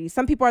community.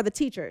 Some people are the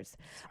teachers.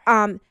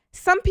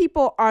 Some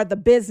people are the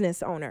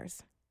business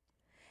owners.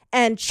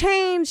 And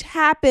change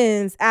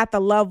happens at the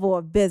level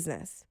of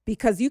business,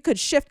 because you could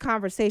shift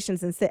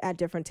conversations and sit at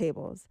different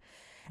tables.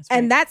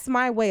 And that's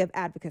my way of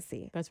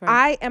advocacy. That's right.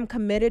 I am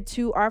committed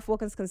to R.F.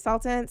 Wilkins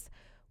Consultants.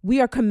 We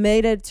are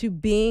committed to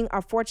being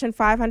a Fortune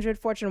 500,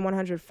 Fortune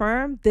 100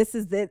 firm.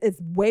 It's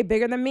way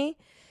bigger than me.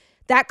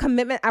 That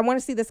commitment, I want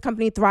to see this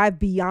company thrive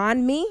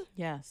beyond me.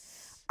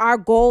 Yes. Our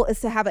goal is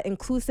to have an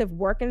inclusive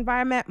work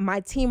environment. My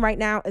team right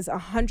now is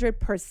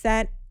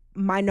 100%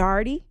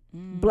 minority,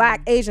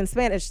 Black, Asian,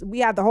 Spanish. We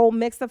have the whole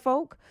mix of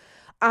folk.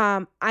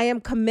 I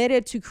am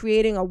committed to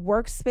creating a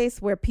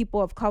workspace where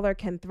people of color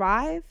can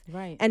thrive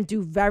and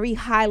do very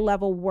high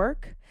level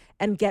work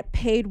and get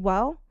paid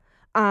well.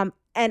 And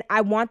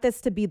I want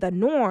this to be the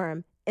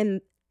norm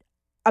in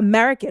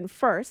American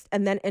first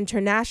and then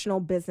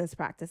international business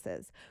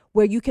practices,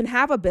 where you can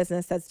have a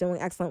business that's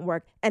doing excellent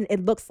work and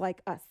it looks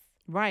like us.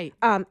 Right.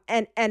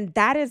 And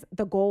that is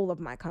the goal of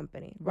my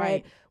company,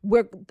 right?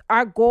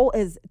 Our goal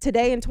is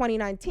today in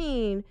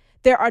 2019,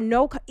 there are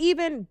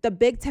even the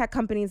big tech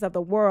companies of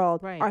the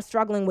world are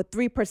struggling with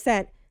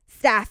 3%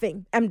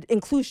 staffing and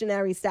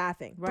inclusionary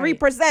staffing.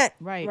 3%,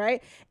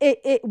 right?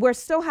 We're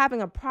still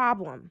having a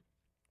problem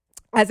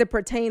as it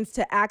pertains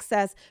to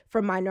access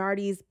for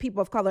minorities,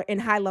 people of color in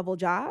high level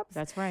jobs.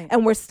 That's right.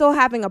 And we're still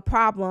having a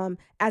problem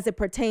as it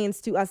pertains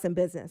to us in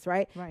business,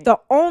 right? The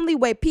only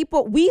way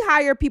we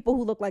hire people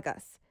who look like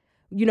us.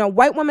 You know,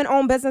 white women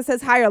owned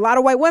businesses hire a lot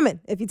of white women,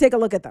 if you take a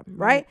look at them,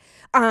 right?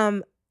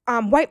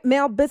 White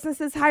male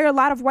businesses hire a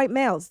lot of white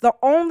males. The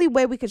only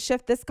way we could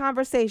shift this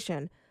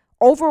conversation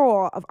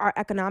overall of our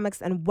economics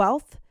and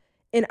wealth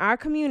in our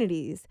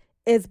communities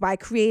is by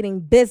creating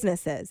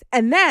businesses.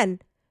 And then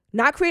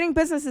not creating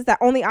businesses that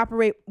only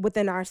operate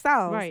within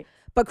ourselves,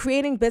 but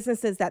creating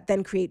businesses that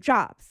then create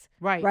jobs,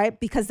 right?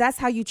 Because that's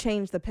how you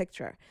change the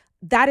picture.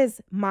 That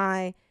is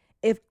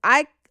if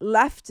I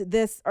left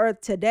this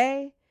earth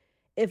today,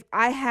 if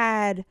I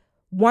had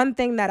one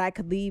thing that I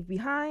could leave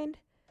behind,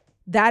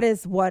 that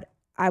is what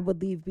I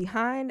would leave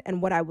behind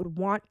and what I would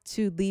want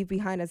to leave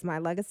behind as my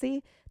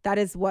legacy. That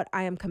is what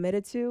I am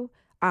committed to.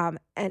 And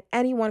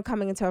anyone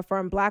coming into a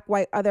firm, black,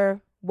 white, other,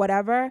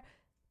 whatever,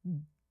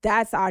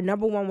 that's our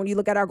number one. When you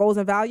look at our goals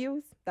and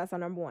values, that's our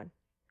number one.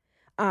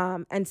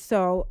 And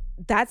so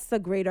that's the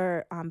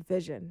greater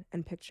vision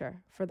and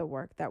picture for the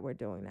work that we're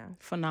doing now.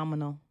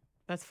 Phenomenal.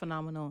 That's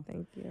phenomenal.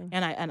 Thank you.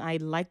 And I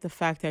like the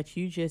fact that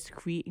you just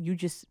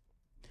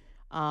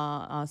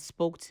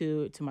spoke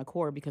to my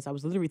core, because I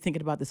was literally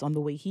thinking about this on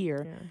the way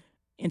here.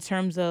 In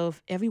terms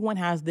of everyone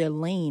has their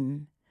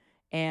lane,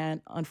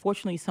 and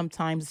unfortunately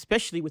sometimes,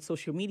 especially with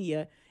social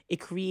media, it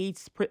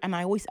creates, and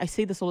I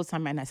say this all the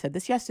time, and I said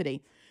this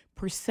yesterday,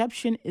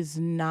 perception is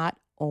not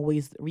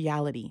always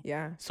reality.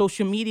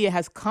 Social media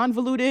has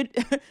convoluted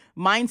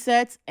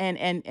mindsets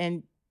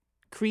and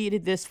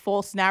created this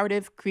false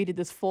narrative, created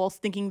this false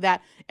thinking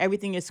that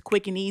everything is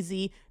quick and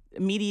easy.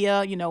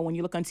 Media, you know, when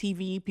you look on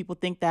TV, people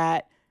think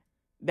that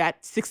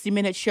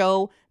 60-minute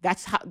show,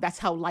 that's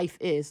how life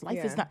is.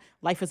 Life is not.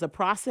 Life is a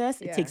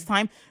process. It takes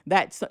time.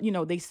 That's, you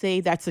know, they say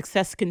that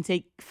success can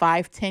take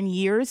 5-10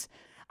 years.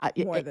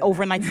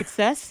 Overnight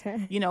success.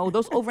 You know,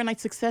 those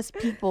overnight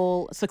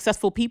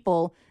successful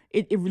people,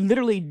 it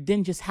literally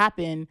didn't just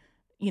happen.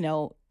 You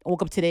know,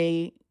 woke up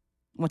today,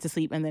 went to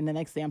sleep, and then the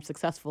next day I'm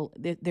successful.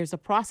 There's a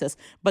process.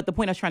 But the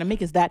point I was trying to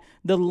make is that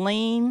the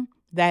lane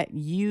that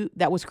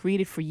was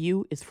created for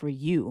you is for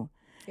you.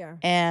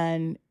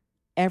 And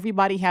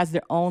everybody has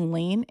their own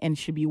lane and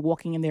should be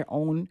walking in their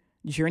own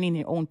journey, in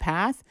their own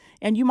path.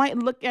 And you might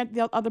look at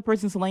the other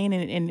person's lane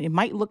and it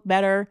might look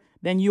better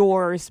than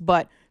yours,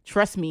 but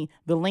trust me,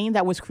 the lane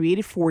that was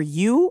created for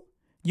you,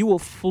 you will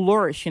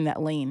flourish in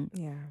that lane.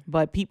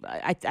 But people,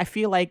 I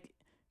feel like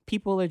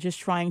people are just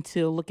trying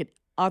to look at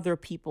other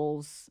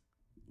people's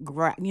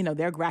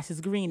their grass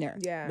is greener.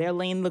 Their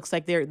lane looks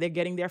like they're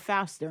getting there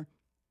faster.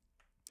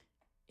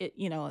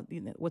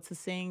 What's the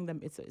saying?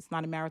 It's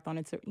not a marathon.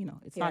 It's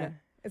not a.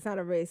 It's not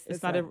a race.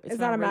 It's not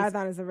a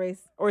marathon. It's a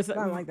race. Or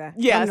something like that.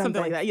 Yeah, something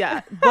like that.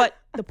 Yeah. But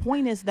the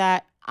point is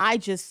that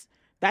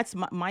that's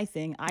my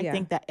thing. I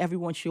think that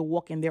everyone should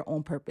walk in their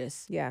own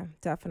purpose. Yeah,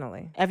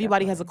 definitely.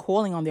 Everybody has a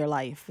calling on their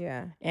life.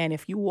 Yeah. And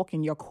if you walk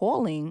in your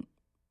calling,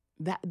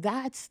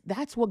 that's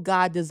what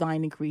God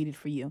designed and created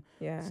for you.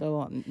 Yeah.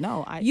 So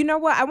you know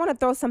what? I want to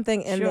throw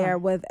something in there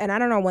and I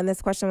don't know when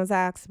this question was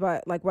asked,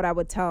 but like what I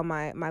would tell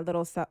my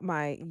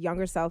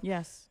younger self.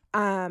 Yes.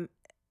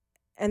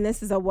 And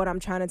this is what I'm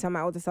trying to tell my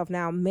older self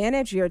now.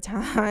 Manage your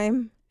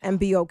time and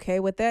be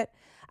okay with it.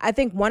 I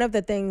think one of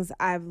the things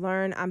I've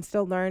learned, I'm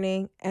still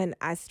learning, and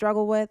I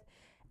struggle with,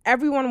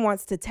 everyone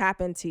wants to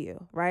tap into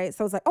you, right?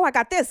 So it's like, oh, I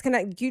got this.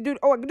 Can you do?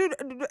 Oh, I can do.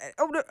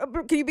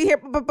 Can you be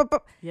here?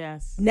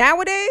 Yes.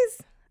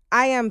 Nowadays,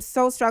 I am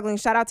so struggling.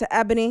 Shout out to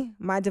Ebony,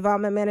 my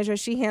development manager.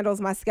 She handles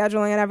my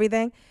scheduling and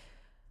everything.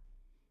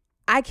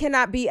 I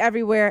cannot be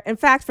everywhere. In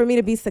fact, for me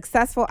to be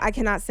successful, I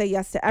cannot say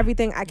yes to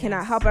everything. I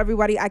cannot help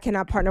everybody. I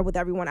cannot partner with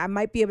everyone. I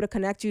might be able to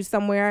connect you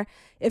somewhere.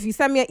 If you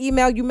send me an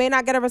email, you may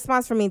not get a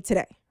response from me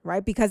today,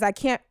 right? Because I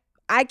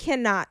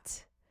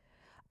cannot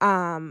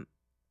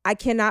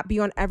be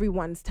on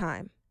everyone's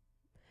time.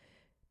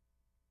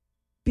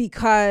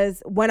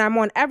 Because when I'm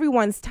on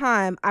everyone's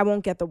time, I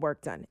won't get the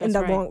work done. And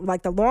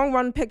the long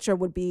run picture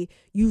would be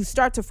you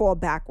start to fall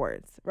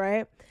backwards,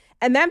 right?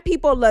 And then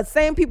the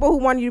same people who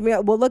want you to be,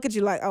 will look at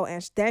you like, oh,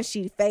 and then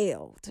she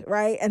failed,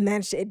 right? And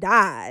then she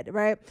died,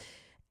 right?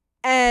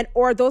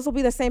 Or those will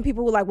be the same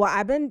people who are like, well,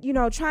 I've been,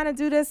 trying to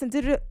do this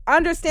and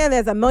understand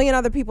there's a million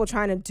other people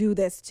trying to do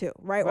this too,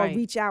 right? Or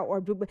reach out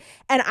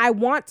and I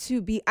want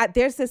to be,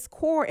 there's this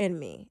core in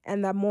me.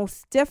 And the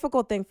most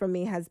difficult thing for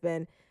me has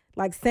been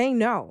Like saying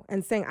no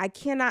and saying, I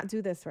cannot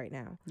do this right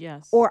now.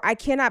 Yes. Or I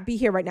cannot be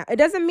here right now. It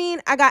doesn't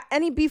mean I got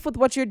any beef with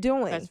what you're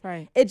doing. That's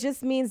right. It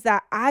just means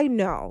that I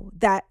know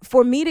that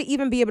for me to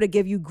even be able to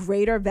give you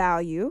greater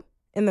value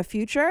in the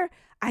future,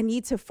 I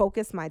need to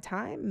focus my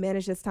time,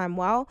 manage this time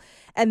well.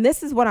 And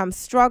this is what I'm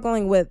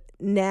struggling with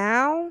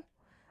now.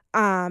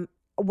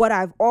 What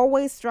I've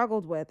always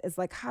struggled with is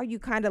like how you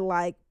kind of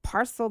like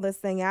parcel this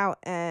thing out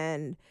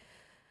and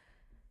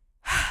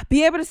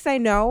be able to say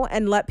no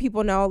and let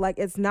people know like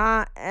it's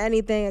not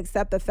anything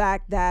except the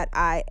fact that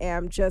I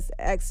am just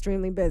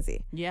extremely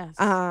busy. Yes.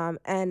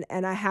 And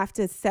I have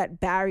to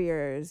set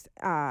barriers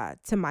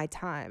to my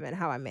time and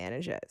how I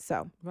manage it.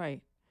 So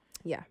right.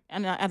 Yeah.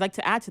 And I'd like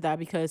to add to that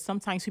because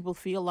sometimes people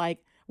feel like,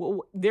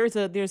 well, there's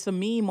a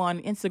meme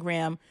on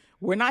Instagram.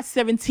 We're not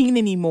 17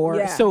 anymore.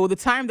 Yeah. So the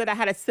time that I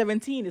had at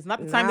 17 is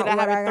not the time that I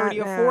have at 30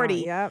 or 40.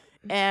 Yep.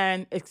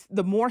 And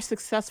the more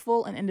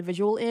successful an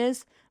individual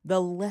is, the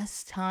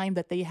less time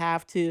that they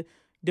have to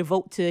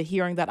devote to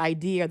hearing that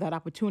idea, that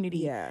opportunity.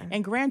 Yeah.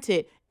 And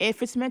granted,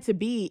 if it's meant to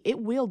be, it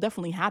will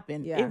definitely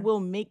happen. Yeah. It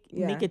will make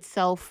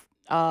itself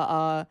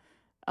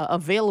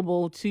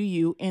available to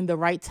you in the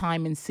right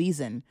time and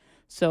season.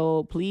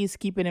 So please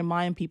keep it in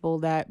mind, people,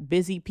 that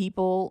busy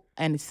people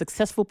and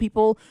successful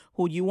people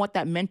who you want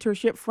that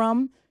mentorship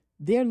from,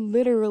 they're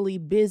literally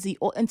busy.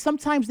 And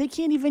sometimes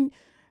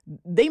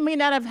they may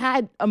not have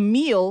had a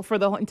meal for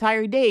the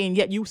entire day, and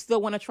yet you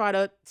still want to try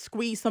to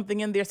squeeze something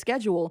in their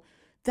schedule.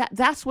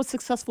 That's what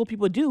successful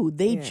people do.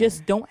 They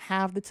just don't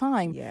have the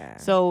time. Yeah.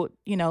 So,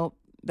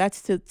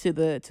 that's to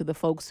the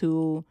folks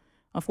who,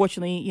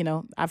 unfortunately,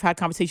 I've had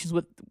conversations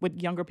with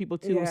younger people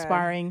too,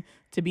 aspiring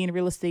to be in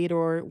real estate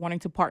or wanting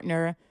to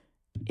partner.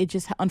 It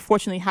just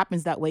unfortunately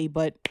happens that way,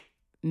 but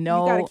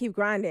no. You got to keep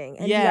grinding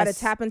and you got to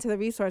tap into the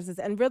resources.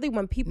 And really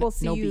when people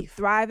see you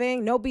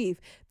thriving, no beef,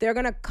 they're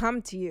going to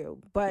come to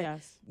you.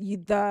 But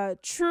the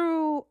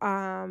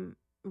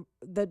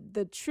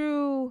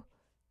true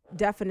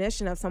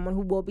definition of someone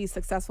who will be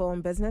successful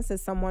in business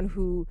is someone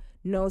who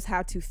knows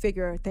how to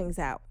figure things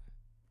out.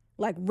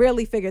 Like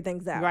really figure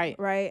things out.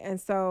 Right. And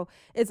so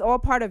it's all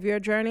part of your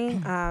journey.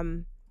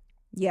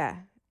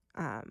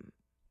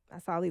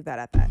 So I'll leave that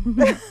at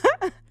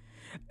that.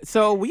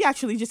 So we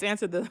actually just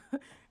answered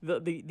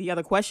the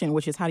other question,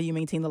 which is how do you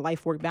maintain the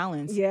life-work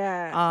balance?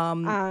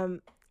 Yeah.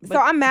 So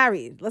I'm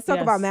married. Let's talk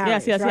about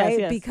marriage, right?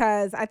 Yes.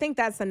 Because I think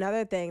that's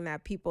another thing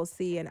that people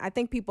see. And I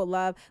think people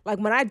love, like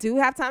when I do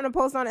have time to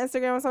post on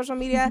Instagram and social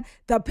media,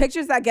 the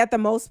pictures that get the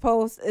most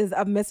posts is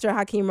of Mr.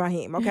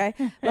 Rahim. Okay.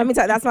 Let me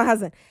tell you, that's my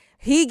husband.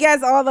 He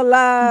gets all the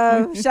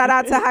love. Shout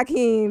out to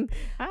Hakeem.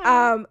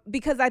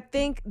 Because I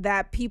think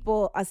that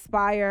people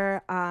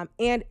aspire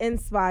and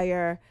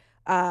inspire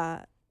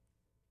or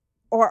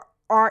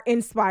are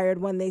inspired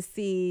when they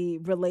see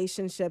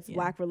relationships,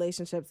 Black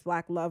relationships,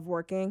 Black love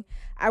working.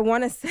 I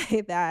want to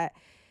say that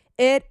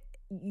the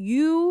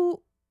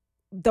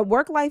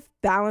work-life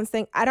balance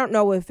thing, I don't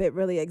know if it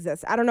really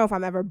exists. I don't know if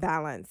I'm ever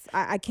balanced.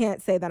 I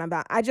can't say that I'm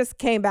balanced. I just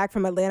came back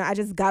from Atlanta. I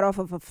just got off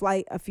of a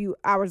flight a few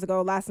hours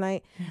ago last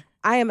night.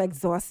 I am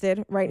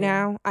exhausted right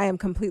now. I am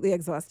completely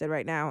exhausted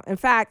right now. In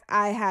fact,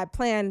 I had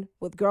planned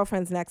with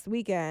girlfriends next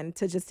weekend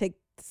to just take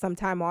some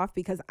time off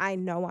because I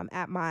know I'm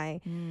at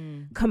my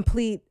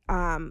complete,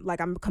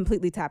 I'm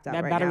completely tapped out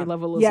right now. That battery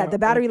level is the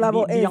battery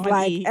level is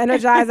like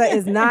Energizer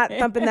is not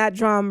thumping that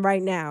drum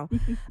right now.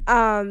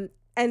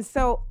 And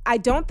so I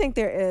don't think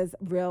there is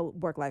real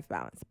work-life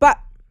balance, but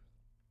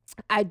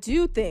I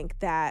do think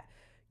that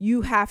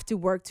you have to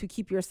work to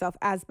keep yourself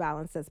as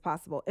balanced as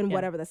possible in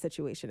whatever the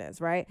situation is,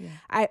 right? Yeah.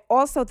 I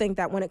also think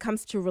that when it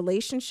comes to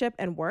relationship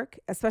and work,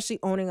 especially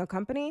owning a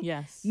company,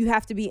 you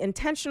have to be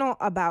intentional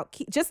about,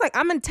 just like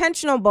I'm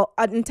intentional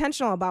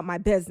about my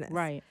business,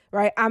 right?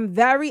 I'm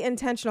very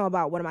intentional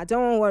about what am I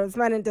doing, what I'm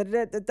spending,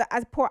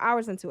 I pour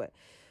hours into it.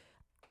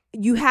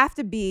 You have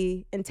to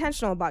be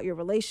intentional about your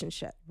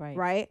relationship,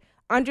 right?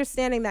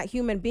 Understanding that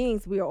human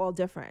beings, we are all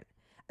different.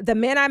 The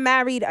man I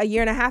married a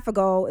year and a half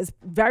ago is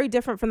very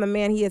different from the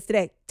man he is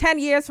today. 10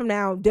 years from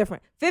now,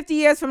 different. 50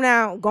 years from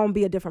now, gonna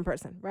be a different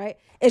person, right?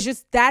 It's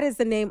just, that is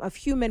the name of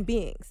human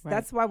beings. Right.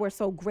 That's why we're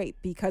so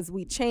great, because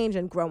we change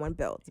and grow and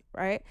build,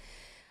 right?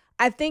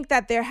 I think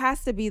that there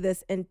has to be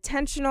this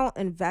intentional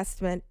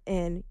investment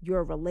in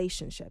your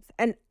relationships.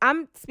 And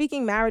I'm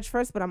speaking marriage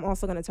first, but I'm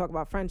also gonna talk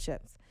about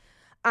friendships.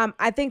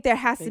 I think there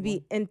has to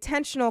be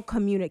intentional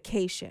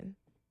communication,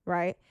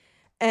 right?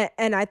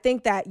 And I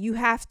think that you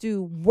have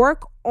to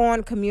work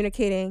on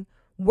communicating,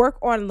 work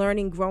on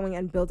learning, growing,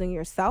 and building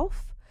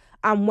yourself.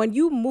 When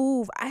you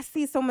move, I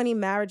see so many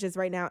marriages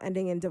right now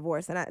ending in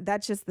divorce. And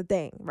that's just the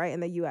thing, right,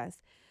 in the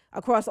U.S.,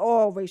 across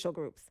all racial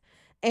groups.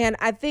 And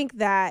I think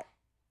that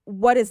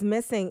what is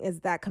missing is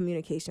that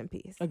communication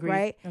piece,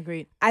 right?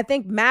 Agreed. I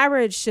think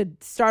marriage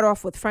should start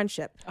off with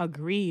friendship.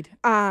 Agreed.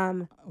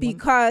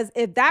 Because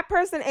if that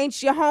person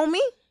ain't your homie,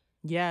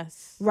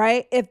 yes.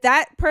 Right? If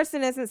that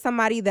person isn't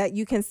somebody that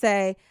you can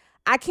say,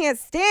 I can't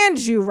stand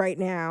you right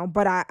now,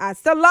 but I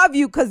still love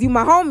you because you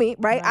my homie,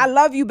 right? I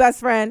love you, best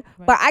friend,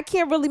 but I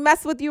can't really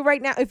mess with you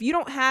right now. If you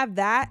don't have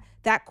that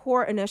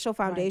core initial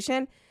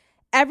foundation,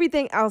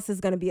 everything else is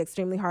going to be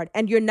extremely hard.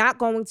 And you're not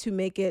going to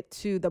make it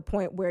to the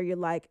point where you're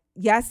like,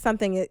 yes,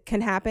 something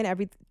can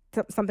happen.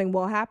 Something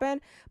will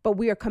happen, but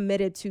we are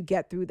committed to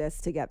get through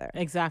this together.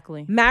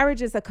 Exactly.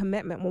 Marriage is a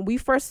commitment. When we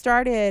first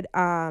started,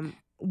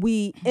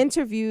 we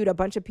interviewed a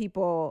bunch of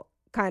people,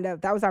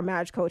 that was our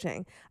marriage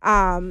coaching.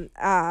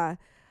 Shout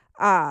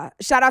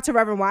out to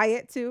Reverend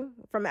Wyatt too,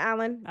 from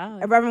Allen. Oh.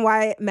 Reverend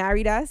Wyatt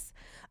married us.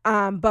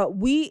 But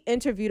we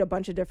interviewed a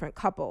bunch of different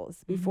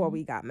couples before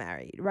we got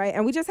married, right?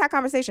 And we just had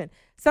conversation.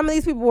 Some of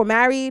these people were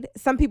married.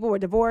 Some people were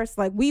divorced.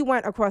 Like, we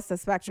went across the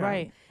spectrum.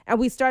 Right. And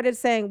we started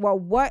saying, well,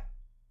 what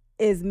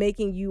is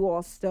making you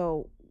all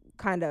still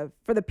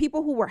for the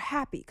people who were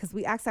happy, because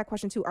we asked that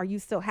question too, are you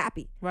still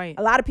happy? Right.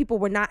 A lot of people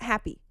were not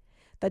happy.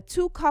 The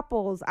two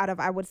couples out of,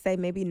 I would say,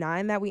 maybe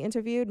 9 that we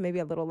interviewed, maybe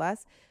a little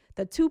less,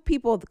 the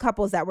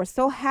couples that were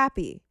so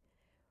happy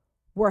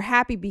were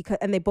happy because,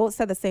 and they both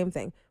said the same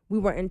thing. We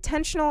were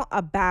intentional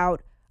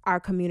about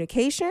our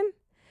communication,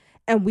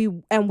 and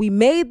we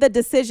made the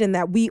decision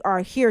that we are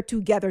here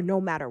together no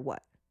matter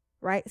what,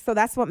 right? So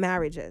that's what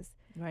marriage is.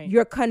 Right.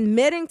 You're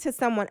committing to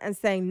someone and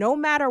saying, no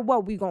matter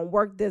what, we're going to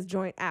work this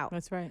joint out.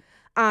 That's right.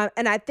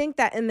 And I think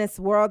that in this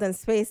world and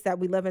space that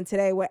we live in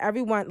today, where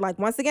everyone, like,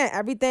 once again,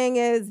 everything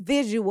is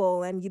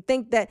visual, and you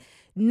think that,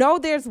 no,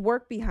 there's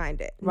work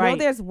behind it. Right. No,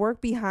 there's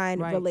work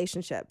behind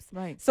relationships.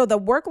 Right. So the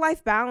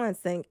work-life balance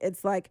thing,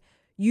 it's like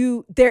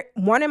in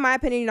my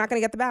opinion, you're not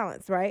going to get the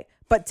balance, right?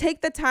 But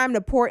take the time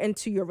to pour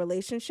into your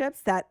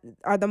relationships that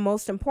are the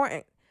most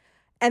important.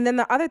 And then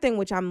the other thing,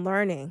 which I'm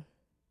learning,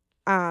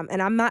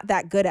 and I'm not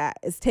that good at,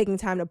 is taking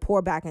time to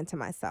pour back into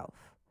myself.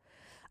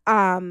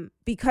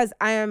 Because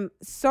I am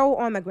so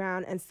on the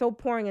ground and so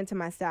pouring into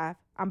my staff.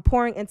 I'm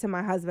pouring into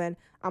my husband.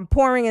 I'm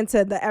pouring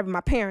into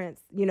my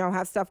parents,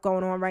 have stuff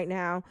going on right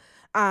now.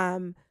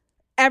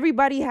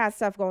 Everybody has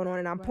stuff going on,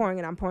 and I'm pouring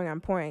and I'm pouring and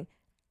I'm pouring.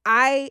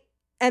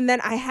 And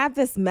then I have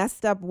this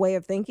messed up way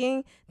of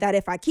thinking that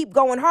if I keep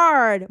going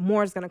hard,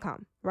 more is going to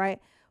come, right?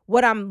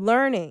 What I'm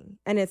learning,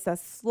 and it's a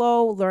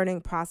slow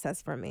learning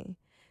process for me,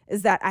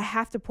 is that I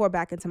have to pour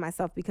back into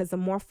myself, because the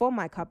more full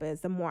my cup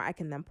is, the more I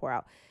can then pour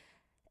out.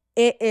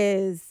 It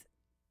is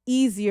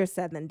easier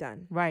said than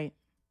done. Right.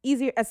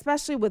 Easier,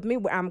 especially with me,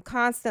 where I'm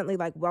constantly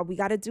like, well, we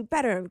got to do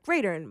better and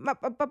greater,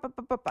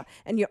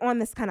 and you're on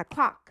this kind of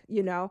clock,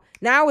 Now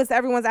it's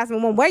everyone's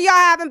asking, well, when y'all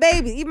having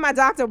babies? Even my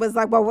doctor was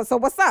like, well, so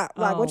what's up?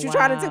 Like, what you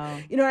trying to do?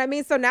 You know what I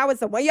mean? So now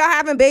it's when y'all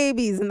having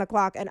babies in the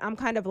clock, and I'm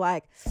kind of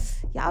like,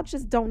 y'all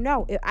just don't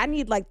know. I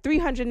need like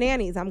 300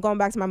 nannies. I'm going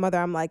back to my mother.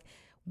 I'm like,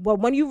 well,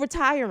 when you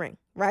retiring,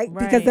 right?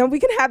 Because then we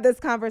can have this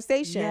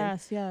conversation.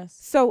 Yes.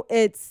 So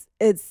it's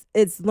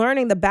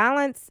learning the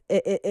balance.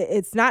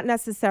 It's not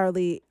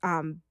necessarily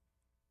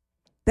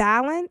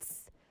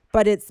balance,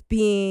 but it's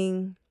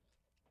being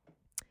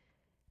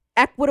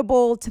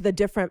equitable to the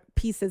different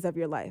pieces of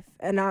your life.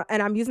 And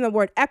I'm using the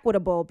word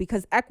equitable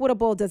because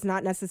equitable does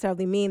not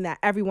necessarily mean that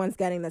everyone's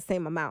getting the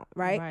same amount,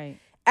 right? Right.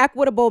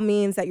 Equitable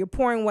means that you're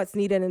pouring what's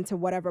needed into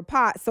whatever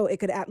pot, so it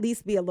could at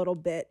least be a little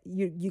bit.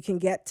 You can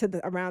get to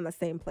around the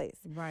same place.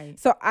 Right.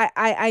 So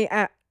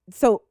I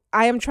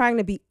am trying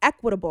to be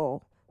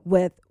equitable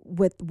with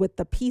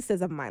the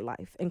pieces of my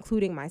life,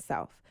 including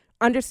myself,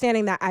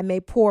 understanding that I may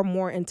pour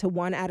more into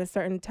one at a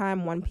certain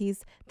time, one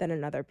piece, than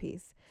another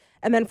piece.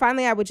 And then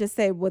finally, I would just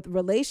say with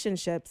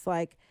relationships,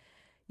 like,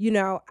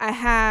 I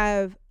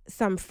have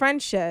some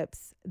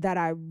friendships that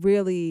I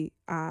really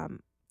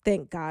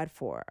thank God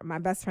for. My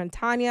best friend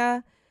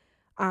Tanya,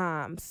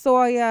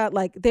 Soya,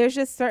 like, there's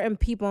just certain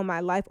people in my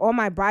life. All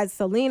my brides,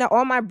 Selena,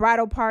 all my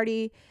bridal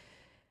party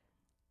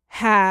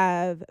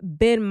have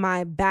been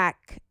my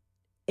back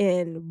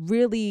in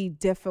really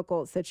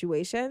difficult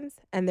situations,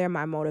 and they're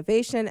my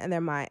motivation, and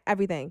they're my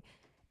everything.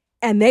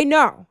 And they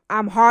know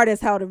I'm hard as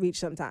hell to reach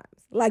sometimes.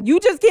 Like, you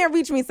just can't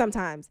reach me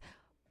sometimes.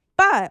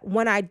 But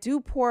when I do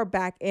pour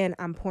back in,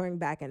 I'm pouring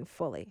back in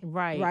fully.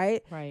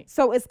 Right.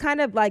 So it's kind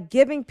of like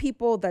giving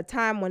people the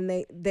time when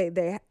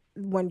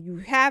when you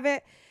have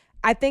it.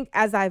 I think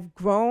as I've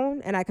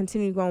grown and I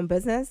continue to grow in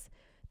business,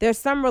 there's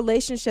some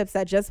relationships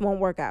that just won't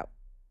work out.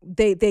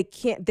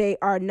 They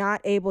are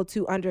not able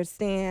to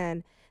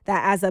understand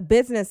that as a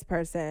business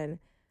person,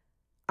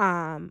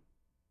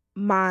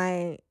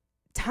 my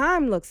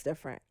time looks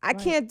different. I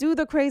can't do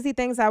the crazy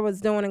things I was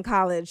doing in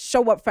college,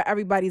 show up for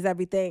everybody's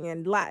everything,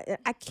 and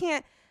I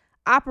can't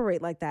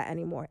operate like that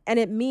anymore. And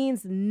it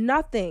means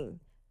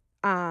nothing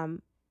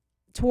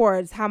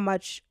towards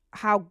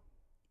how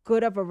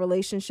good of a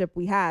relationship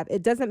we have.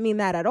 It doesn't mean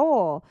that at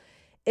all.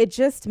 It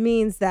just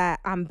means that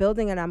I'm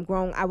building and I'm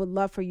growing. I would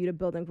love for you to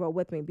build and grow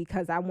with me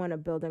because I want to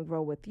build and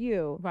grow with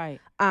you. Right.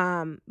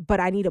 But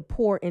I need to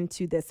pour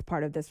into this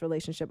part of this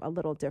relationship a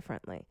little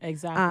differently.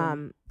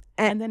 Exactly.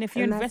 And then if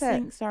you're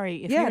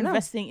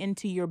investing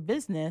into your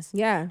business,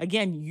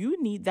 again,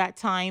 you need that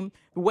time,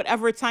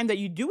 whatever time that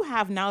you do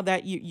have now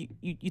that you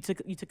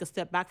took a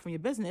step back from your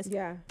business.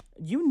 Yeah.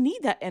 You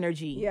need that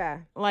energy.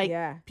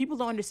 Yeah. People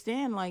don't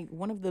understand, like,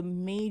 one of the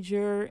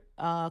major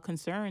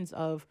concerns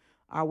of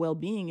our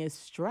well-being is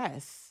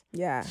stress.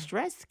 Yeah.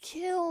 Stress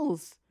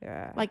kills.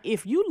 Yeah. Like,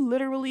 if you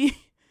literally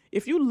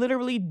if you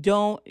literally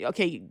don't,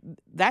 okay,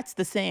 that's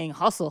the saying,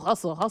 hustle,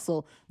 hustle,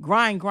 hustle,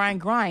 grind,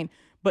 grind, grind.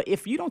 But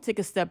if you don't take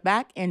a step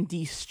back and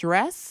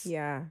de-stress,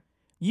 Yeah.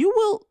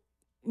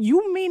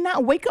 you may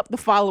not wake up the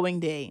following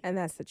day. And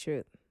that's the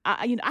truth.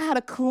 I had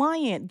a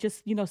client,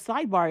 just,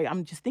 sidebar,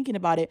 I'm just thinking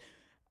about it,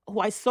 who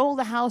I sold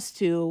the house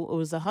to. It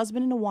was a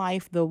husband and a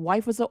wife. The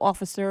wife was an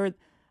officer.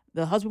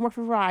 The husband worked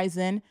for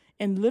Verizon.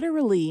 And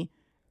literally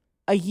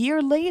a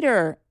year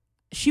later,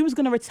 she was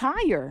going to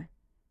retire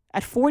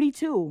at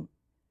 42.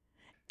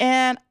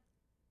 And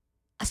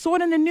I saw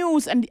it in the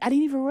news and I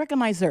didn't even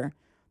recognize her.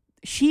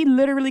 She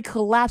literally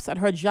collapsed at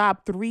her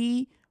job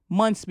 3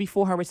 months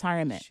before her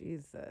retirement.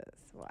 Jesus.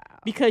 Wow.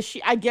 Because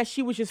I guess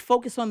she was just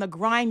focused on the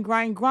grind,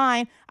 grind,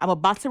 grind. I'm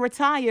about to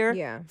retire.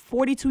 Yeah.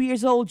 42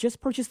 years old,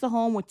 just purchased a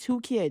home with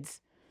 2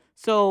 kids.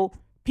 So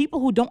people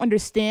who don't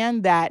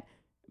understand that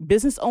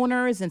business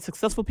owners and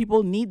successful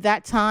people need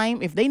that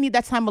time, if they need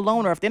that time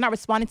alone, or if they're not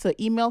responding to an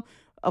email,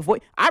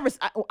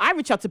 I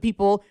reach out to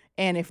people,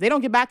 and if they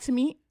don't get back to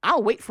me,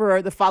 I'll wait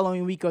for the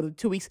following week or the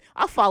 2 weeks.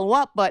 I'll follow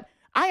up, but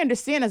I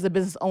understand as a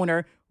business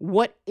owner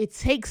what it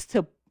takes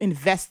to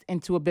invest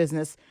into a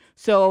business.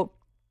 So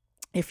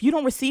if you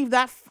don't receive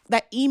that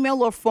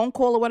email or phone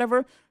call or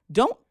whatever,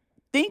 don't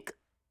think,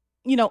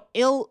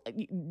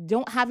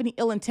 don't have any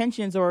ill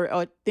intentions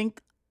or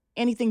think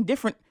anything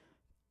different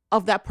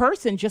of that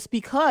person just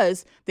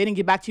because they didn't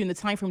get back to you in the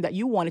time frame that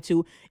you wanted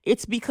to.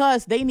 It's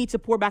because they need to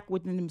pour back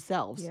within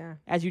themselves,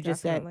 as you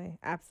just said.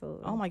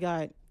 Absolutely. Oh my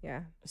God.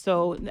 Yeah.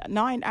 So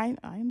now I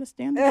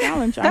understand the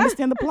challenge. I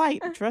understand the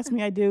plight. Trust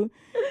me, I do.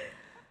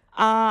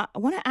 I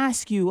want to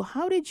ask you,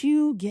 how did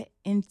you get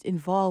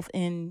involved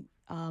in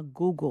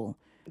Google?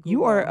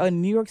 You are a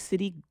New York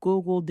City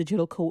Google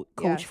digital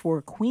coach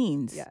for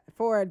Queens. Yeah,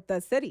 for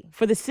the city.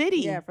 For the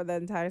city. Yeah, for the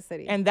entire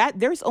city. And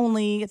there's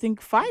only, I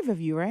think, 5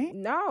 of you, right?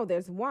 No,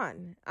 there's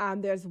one.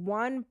 There's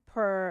one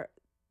per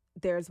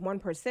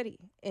city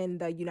in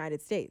the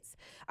United States.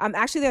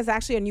 There's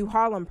actually a New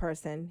Harlem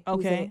person.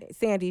 Okay.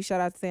 Sandy,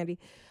 shout out to Sandy.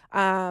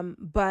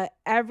 But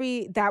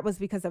that was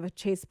because of a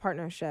Chase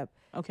partnership.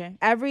 Okay.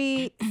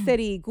 Every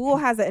city, Google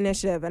has an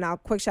initiative, and I'll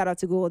quick shout out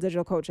to Google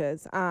Digital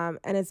Coaches. And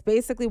it's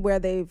basically where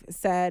they've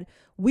said,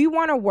 we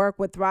want to work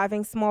with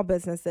thriving small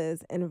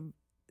businesses in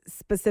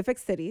specific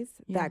cities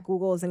that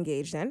Google is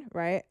engaged in,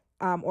 right?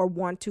 Or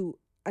want to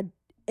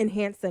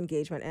enhance the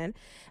engagement in.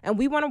 And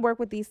we want to work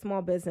with these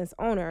small business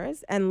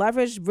owners and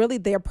leverage really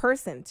their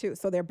person too.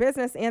 So their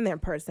business and their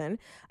person,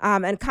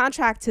 and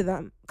contract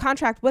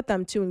with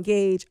them to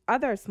engage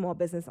other small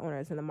business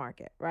owners in the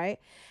market, right?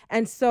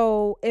 And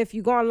so if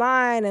you go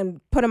online and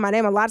put in my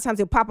name, a lot of times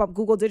you'll pop up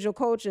Google Digital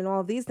Coach and all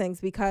of these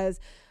things, because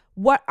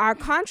what our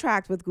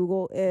contract with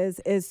Google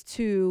is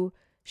to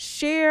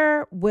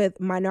share with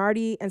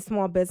minority and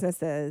small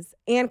businesses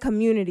and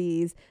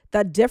communities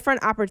the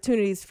different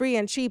opportunities, free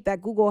and cheap,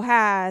 that Google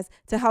has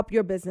to help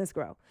your business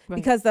grow. Right.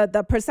 Because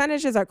the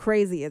percentages are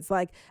crazy. It's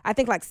like, I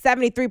think like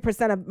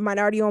 73% of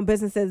minority-owned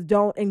businesses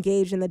don't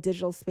engage in the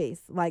digital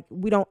space. Like,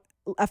 we don't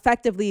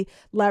effectively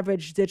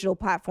leverage digital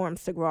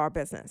platforms to grow our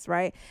business,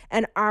 right?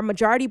 And our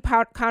majority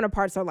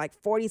counterparts are like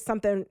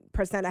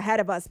 40-something%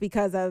 ahead of us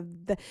because of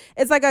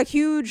it's like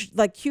huge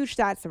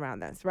stats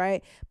around this,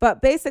 right?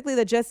 But basically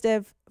the gist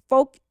of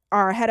folk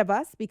are ahead of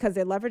us because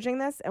they're leveraging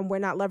this, and we're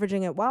not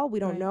leveraging it well. We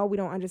don't know. We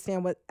don't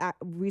understand what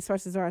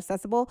resources are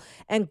accessible.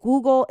 And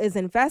Google is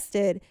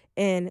invested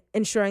in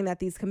ensuring that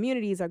these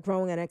communities are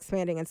growing and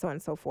expanding and so on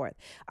and so forth.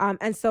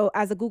 And so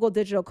as a Google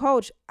digital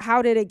coach,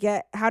 how did it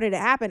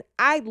happen?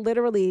 I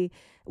literally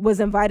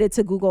was invited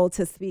to Google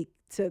to speak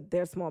to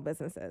their small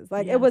businesses.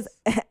 It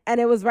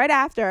was right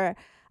after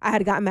I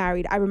had gotten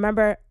married. I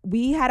remember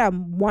we had a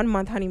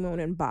 1-month honeymoon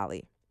in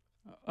Bali.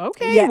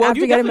 Okay, yeah, well,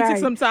 you definitely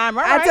took some time.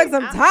 All right. I took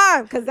some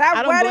time because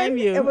that wedding,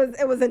 it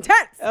was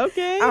intense.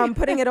 Okay.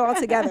 Putting it all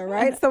together,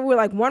 right? So we're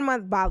like 1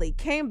 month Bali,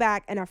 came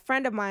back, and a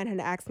friend of mine had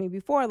asked me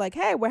before, like,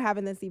 hey, we're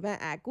having this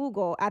event at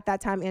Google. At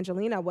that time,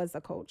 Angelina was the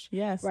coach.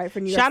 Yes. Right, for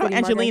New York Shout City out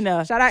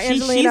Angelina. Shout out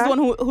Angelina. She's the one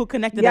who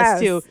connected us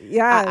too.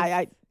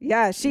 Yes.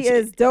 Yeah, she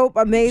is dope,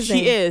 amazing.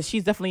 She is.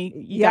 She's definitely,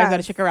 you guys got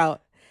to check her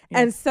out.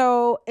 Yes. And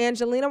so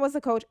Angelina was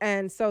the coach,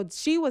 and so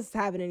she was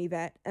having an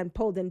event and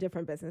pulled in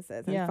different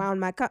businesses and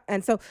found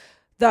and so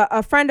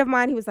a friend of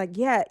mine, he was like,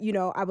 yeah,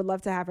 I would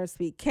love to have her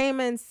speak. Came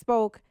in,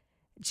 spoke.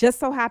 Just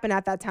so happened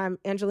at that time,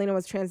 Angelina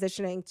was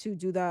transitioning to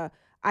do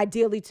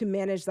ideally to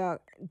manage the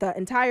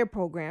entire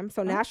program.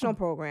 So national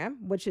program,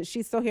 which is,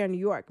 she's still here in New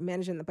York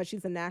managing but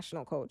she's a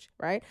national coach,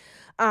 right?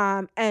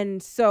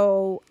 And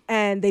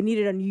they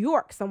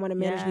needed someone to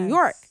manage New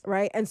York,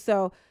 right? And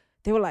so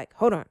they were like,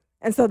 hold on.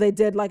 And so they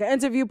did like an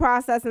interview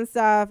process and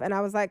stuff. And I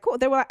was like, cool.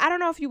 They were like, I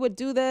don't know if you would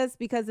do this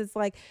because it's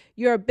like,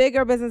 you're a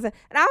bigger business. And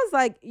I was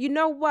like, you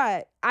know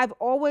what? I've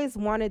always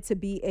wanted to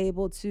be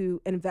able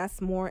to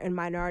invest more in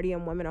minority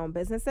and women-owned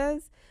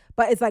businesses.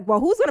 But it's like, well,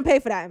 who's going to pay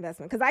for that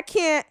investment? Because I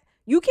can't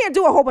you can't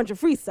do a whole bunch of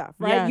free stuff,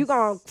 right? Yes. You're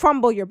going to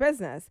crumble your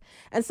business.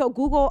 And so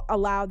Google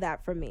allowed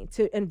that for me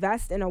to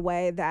invest in a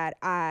way that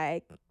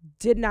I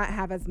did not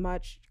have as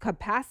much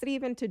capacity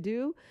even to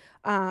do,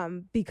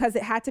 because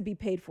it had to be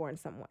paid for in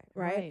some way,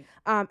 right?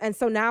 And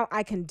so now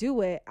I can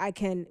do it. I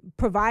can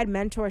provide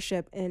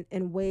mentorship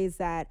in ways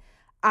that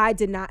I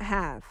did not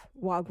have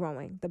while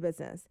growing the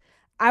business.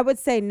 I would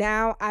say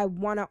now I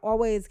want to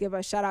always give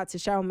a shout out to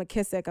Cheryl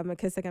McKissick of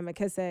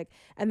McKissick,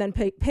 and then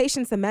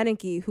Patience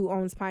Ameniki, who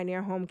owns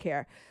Pioneer Home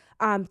Care.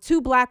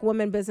 2 Black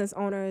women business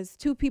owners,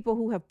 2 people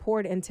who have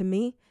poured into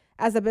me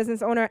as a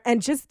business owner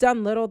and just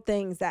done little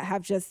things that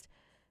have just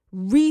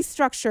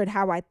restructured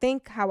how I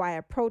think, how I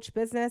approach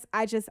business.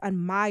 I just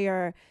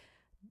admire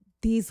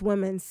these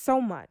women so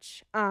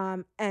much.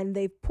 And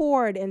they've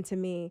poured into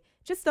me.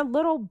 Just a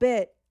little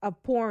bit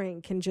of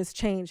pouring can just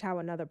change how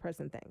another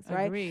person thinks,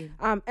 right? Agreed.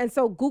 And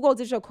so Google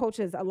Digital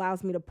Coaches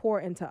allows me to pour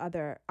into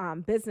other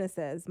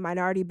businesses,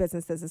 minority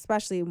businesses,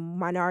 especially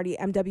minority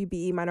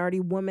MWBE,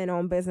 minority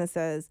women-owned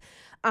businesses,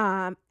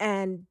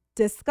 and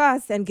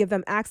discuss and give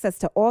them access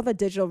to all the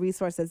digital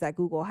resources that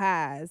Google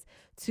has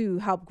to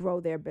help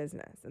grow their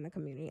business in the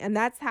community. And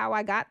that's how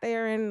I got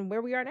there and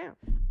where we are now.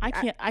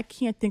 I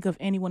can't think of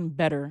anyone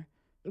better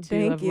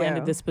to have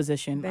landed this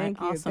position. Thank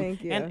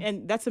you.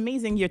 And that's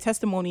amazing. Your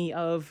testimony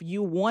of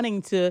you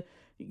wanting to,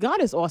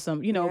 God is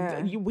awesome. You know,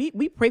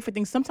 we pray for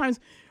things. Sometimes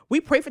we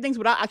pray for things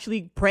without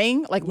actually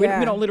praying. Like we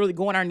don't literally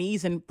go on our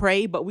knees and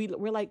pray, but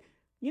we're like,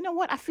 you know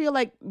what? I feel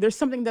like there's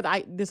something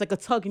there's like a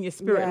tug in your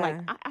spirit. Yeah.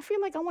 Like I feel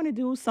like I want to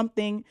do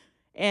something.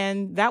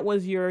 And that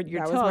was your that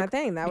tug. Was my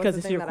thing. That because was the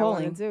it's thing your that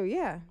calling. I want to do.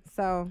 Yeah.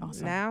 So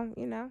awesome. Now,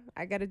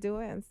 I got to do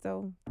it and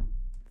still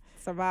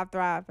survive,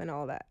 thrive, and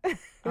all that.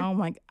 Oh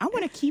my! I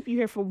want to keep you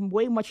here for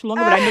way much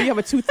longer, but I know you have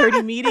a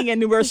 2:30 meeting in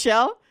New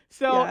Rochelle.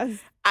 So yes.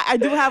 I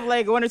do have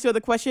like 1 or 2 other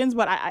questions,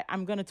 but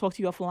I'm going to talk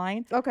to you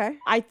offline. Okay.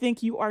 I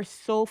think you are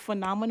so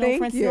phenomenal,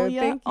 Francilia.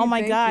 Thank you. Oh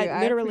my God, you.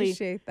 literally. I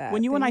appreciate that.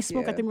 When you and I Thank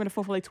spoke, I you. think we were on the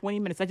phone for like 20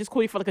 minutes. I just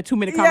called you for like a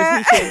 2-minute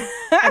conversation.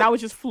 And I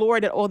was just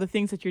floored at all the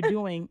things that you're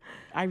doing.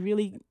 I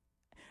really,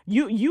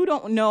 you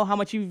don't know how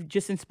much you've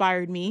just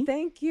inspired me.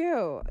 Thank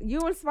you.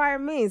 You inspire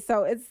me.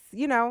 So it's,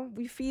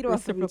 we feed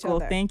off of each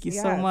other. Thank you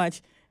so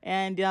much.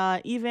 And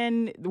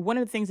even one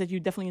of the things that you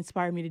definitely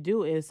inspired me to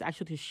do is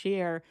actually to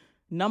share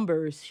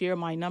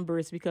my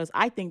numbers, because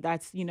I think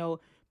that's,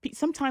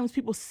 sometimes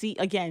people see,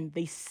 again,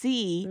 they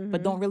see,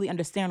 but don't really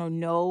understand or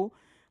know.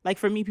 Like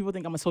for me, people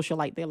think I'm a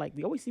socialite. They're like,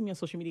 they always see me on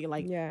social media.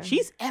 Like,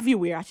 she's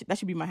everywhere. That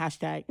should be my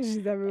hashtag.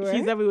 She's everywhere.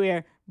 She's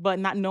everywhere. But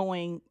not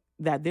knowing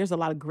that there's a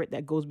lot of grit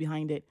that goes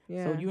behind it.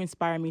 Yeah. So you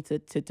inspire me to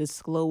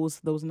disclose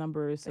those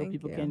numbers so Thank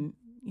people you. can,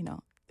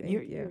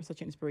 you're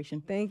such an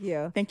inspiration. Thank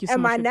you. Thank you so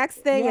and much. And my next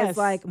thing is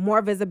like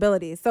more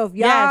visibility. So if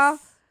y'all...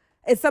 Yes.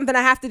 It's something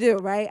I have to do,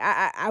 right?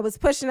 I was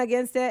pushing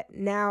against it.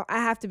 Now I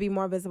have to be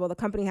more visible. The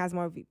company has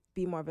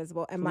be more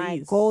visible. And my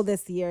goal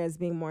this year is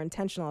being more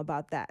intentional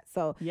about that.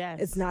 So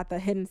it's not the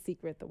hidden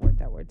secret, the work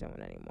that we're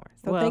doing anymore.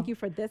 So thank you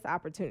for this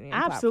opportunity.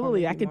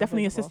 Absolutely. I could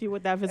definitely assist you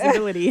with that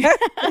visibility.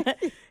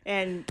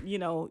 And,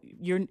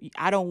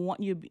 I don't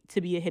want you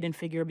to be a hidden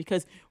figure,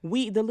 because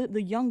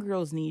the young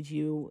girls need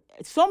you.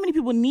 So many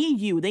people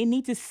need you. They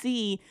need to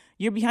see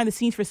you're behind the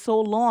scenes for so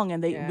long,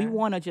 and we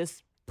want to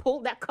just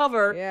pull that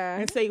cover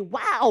and say,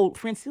 wow,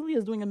 Francilia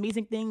is doing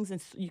amazing things, and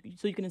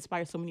so you can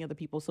inspire so many other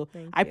people. So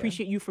I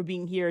appreciate you for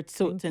being here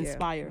to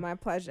inspire. My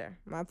pleasure.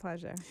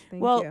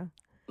 Thank you.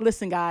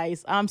 Listen,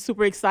 guys, I'm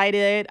super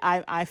excited.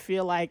 I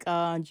feel like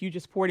you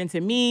just poured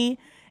into me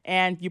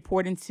and you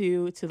poured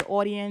into the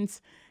audience.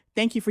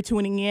 Thank you for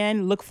tuning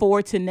in. Look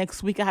forward to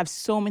next week. I have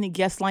so many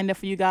guests lined up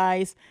for you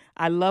guys.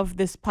 I love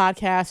this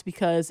podcast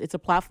because it's a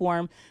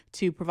platform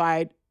to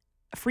provide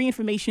free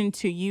information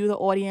to you, the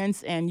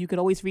audience, and you could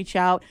always reach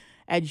out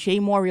at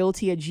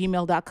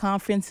jmorerealty@gmail.com.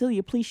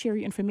 Francilia, please share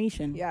your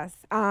information. Yes.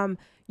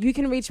 You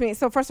can reach me.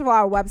 So first of all,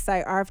 our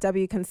website,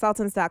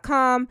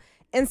 rfwconsultants.com,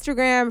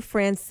 Instagram,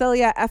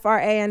 Francilia,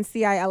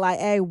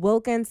 Francilia,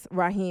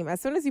 Wilkins-Rahim.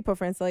 As soon as you put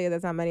Francilia,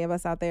 there's not many of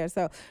us out there.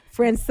 So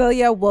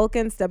Francilia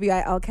Wilkins,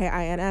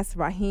 Wilkins,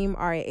 Rahim,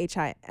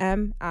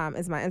 Rahim,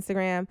 is my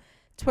Instagram.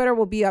 Twitter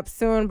will be up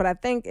soon, but I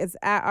think it's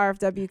at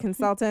RFW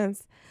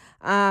Consultants.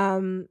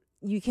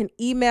 You can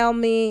email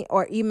me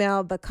or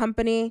email the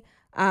company,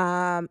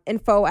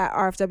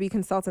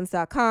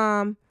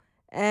 info@rfwconsultants.com.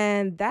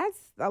 And that's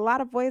a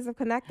lot of ways of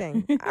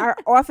connecting. Our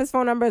office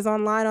phone number is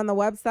online on the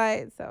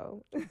website.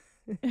 So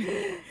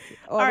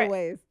all the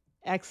ways.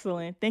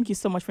 Excellent. Thank you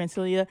so much,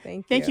 Francilia.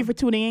 Thank you for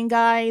tuning in,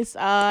 guys.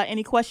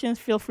 Any questions,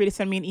 feel free to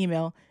send me an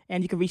email.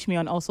 And you can reach me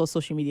on also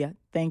social media.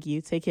 Thank you.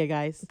 Take care,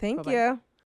 guys. Thank you.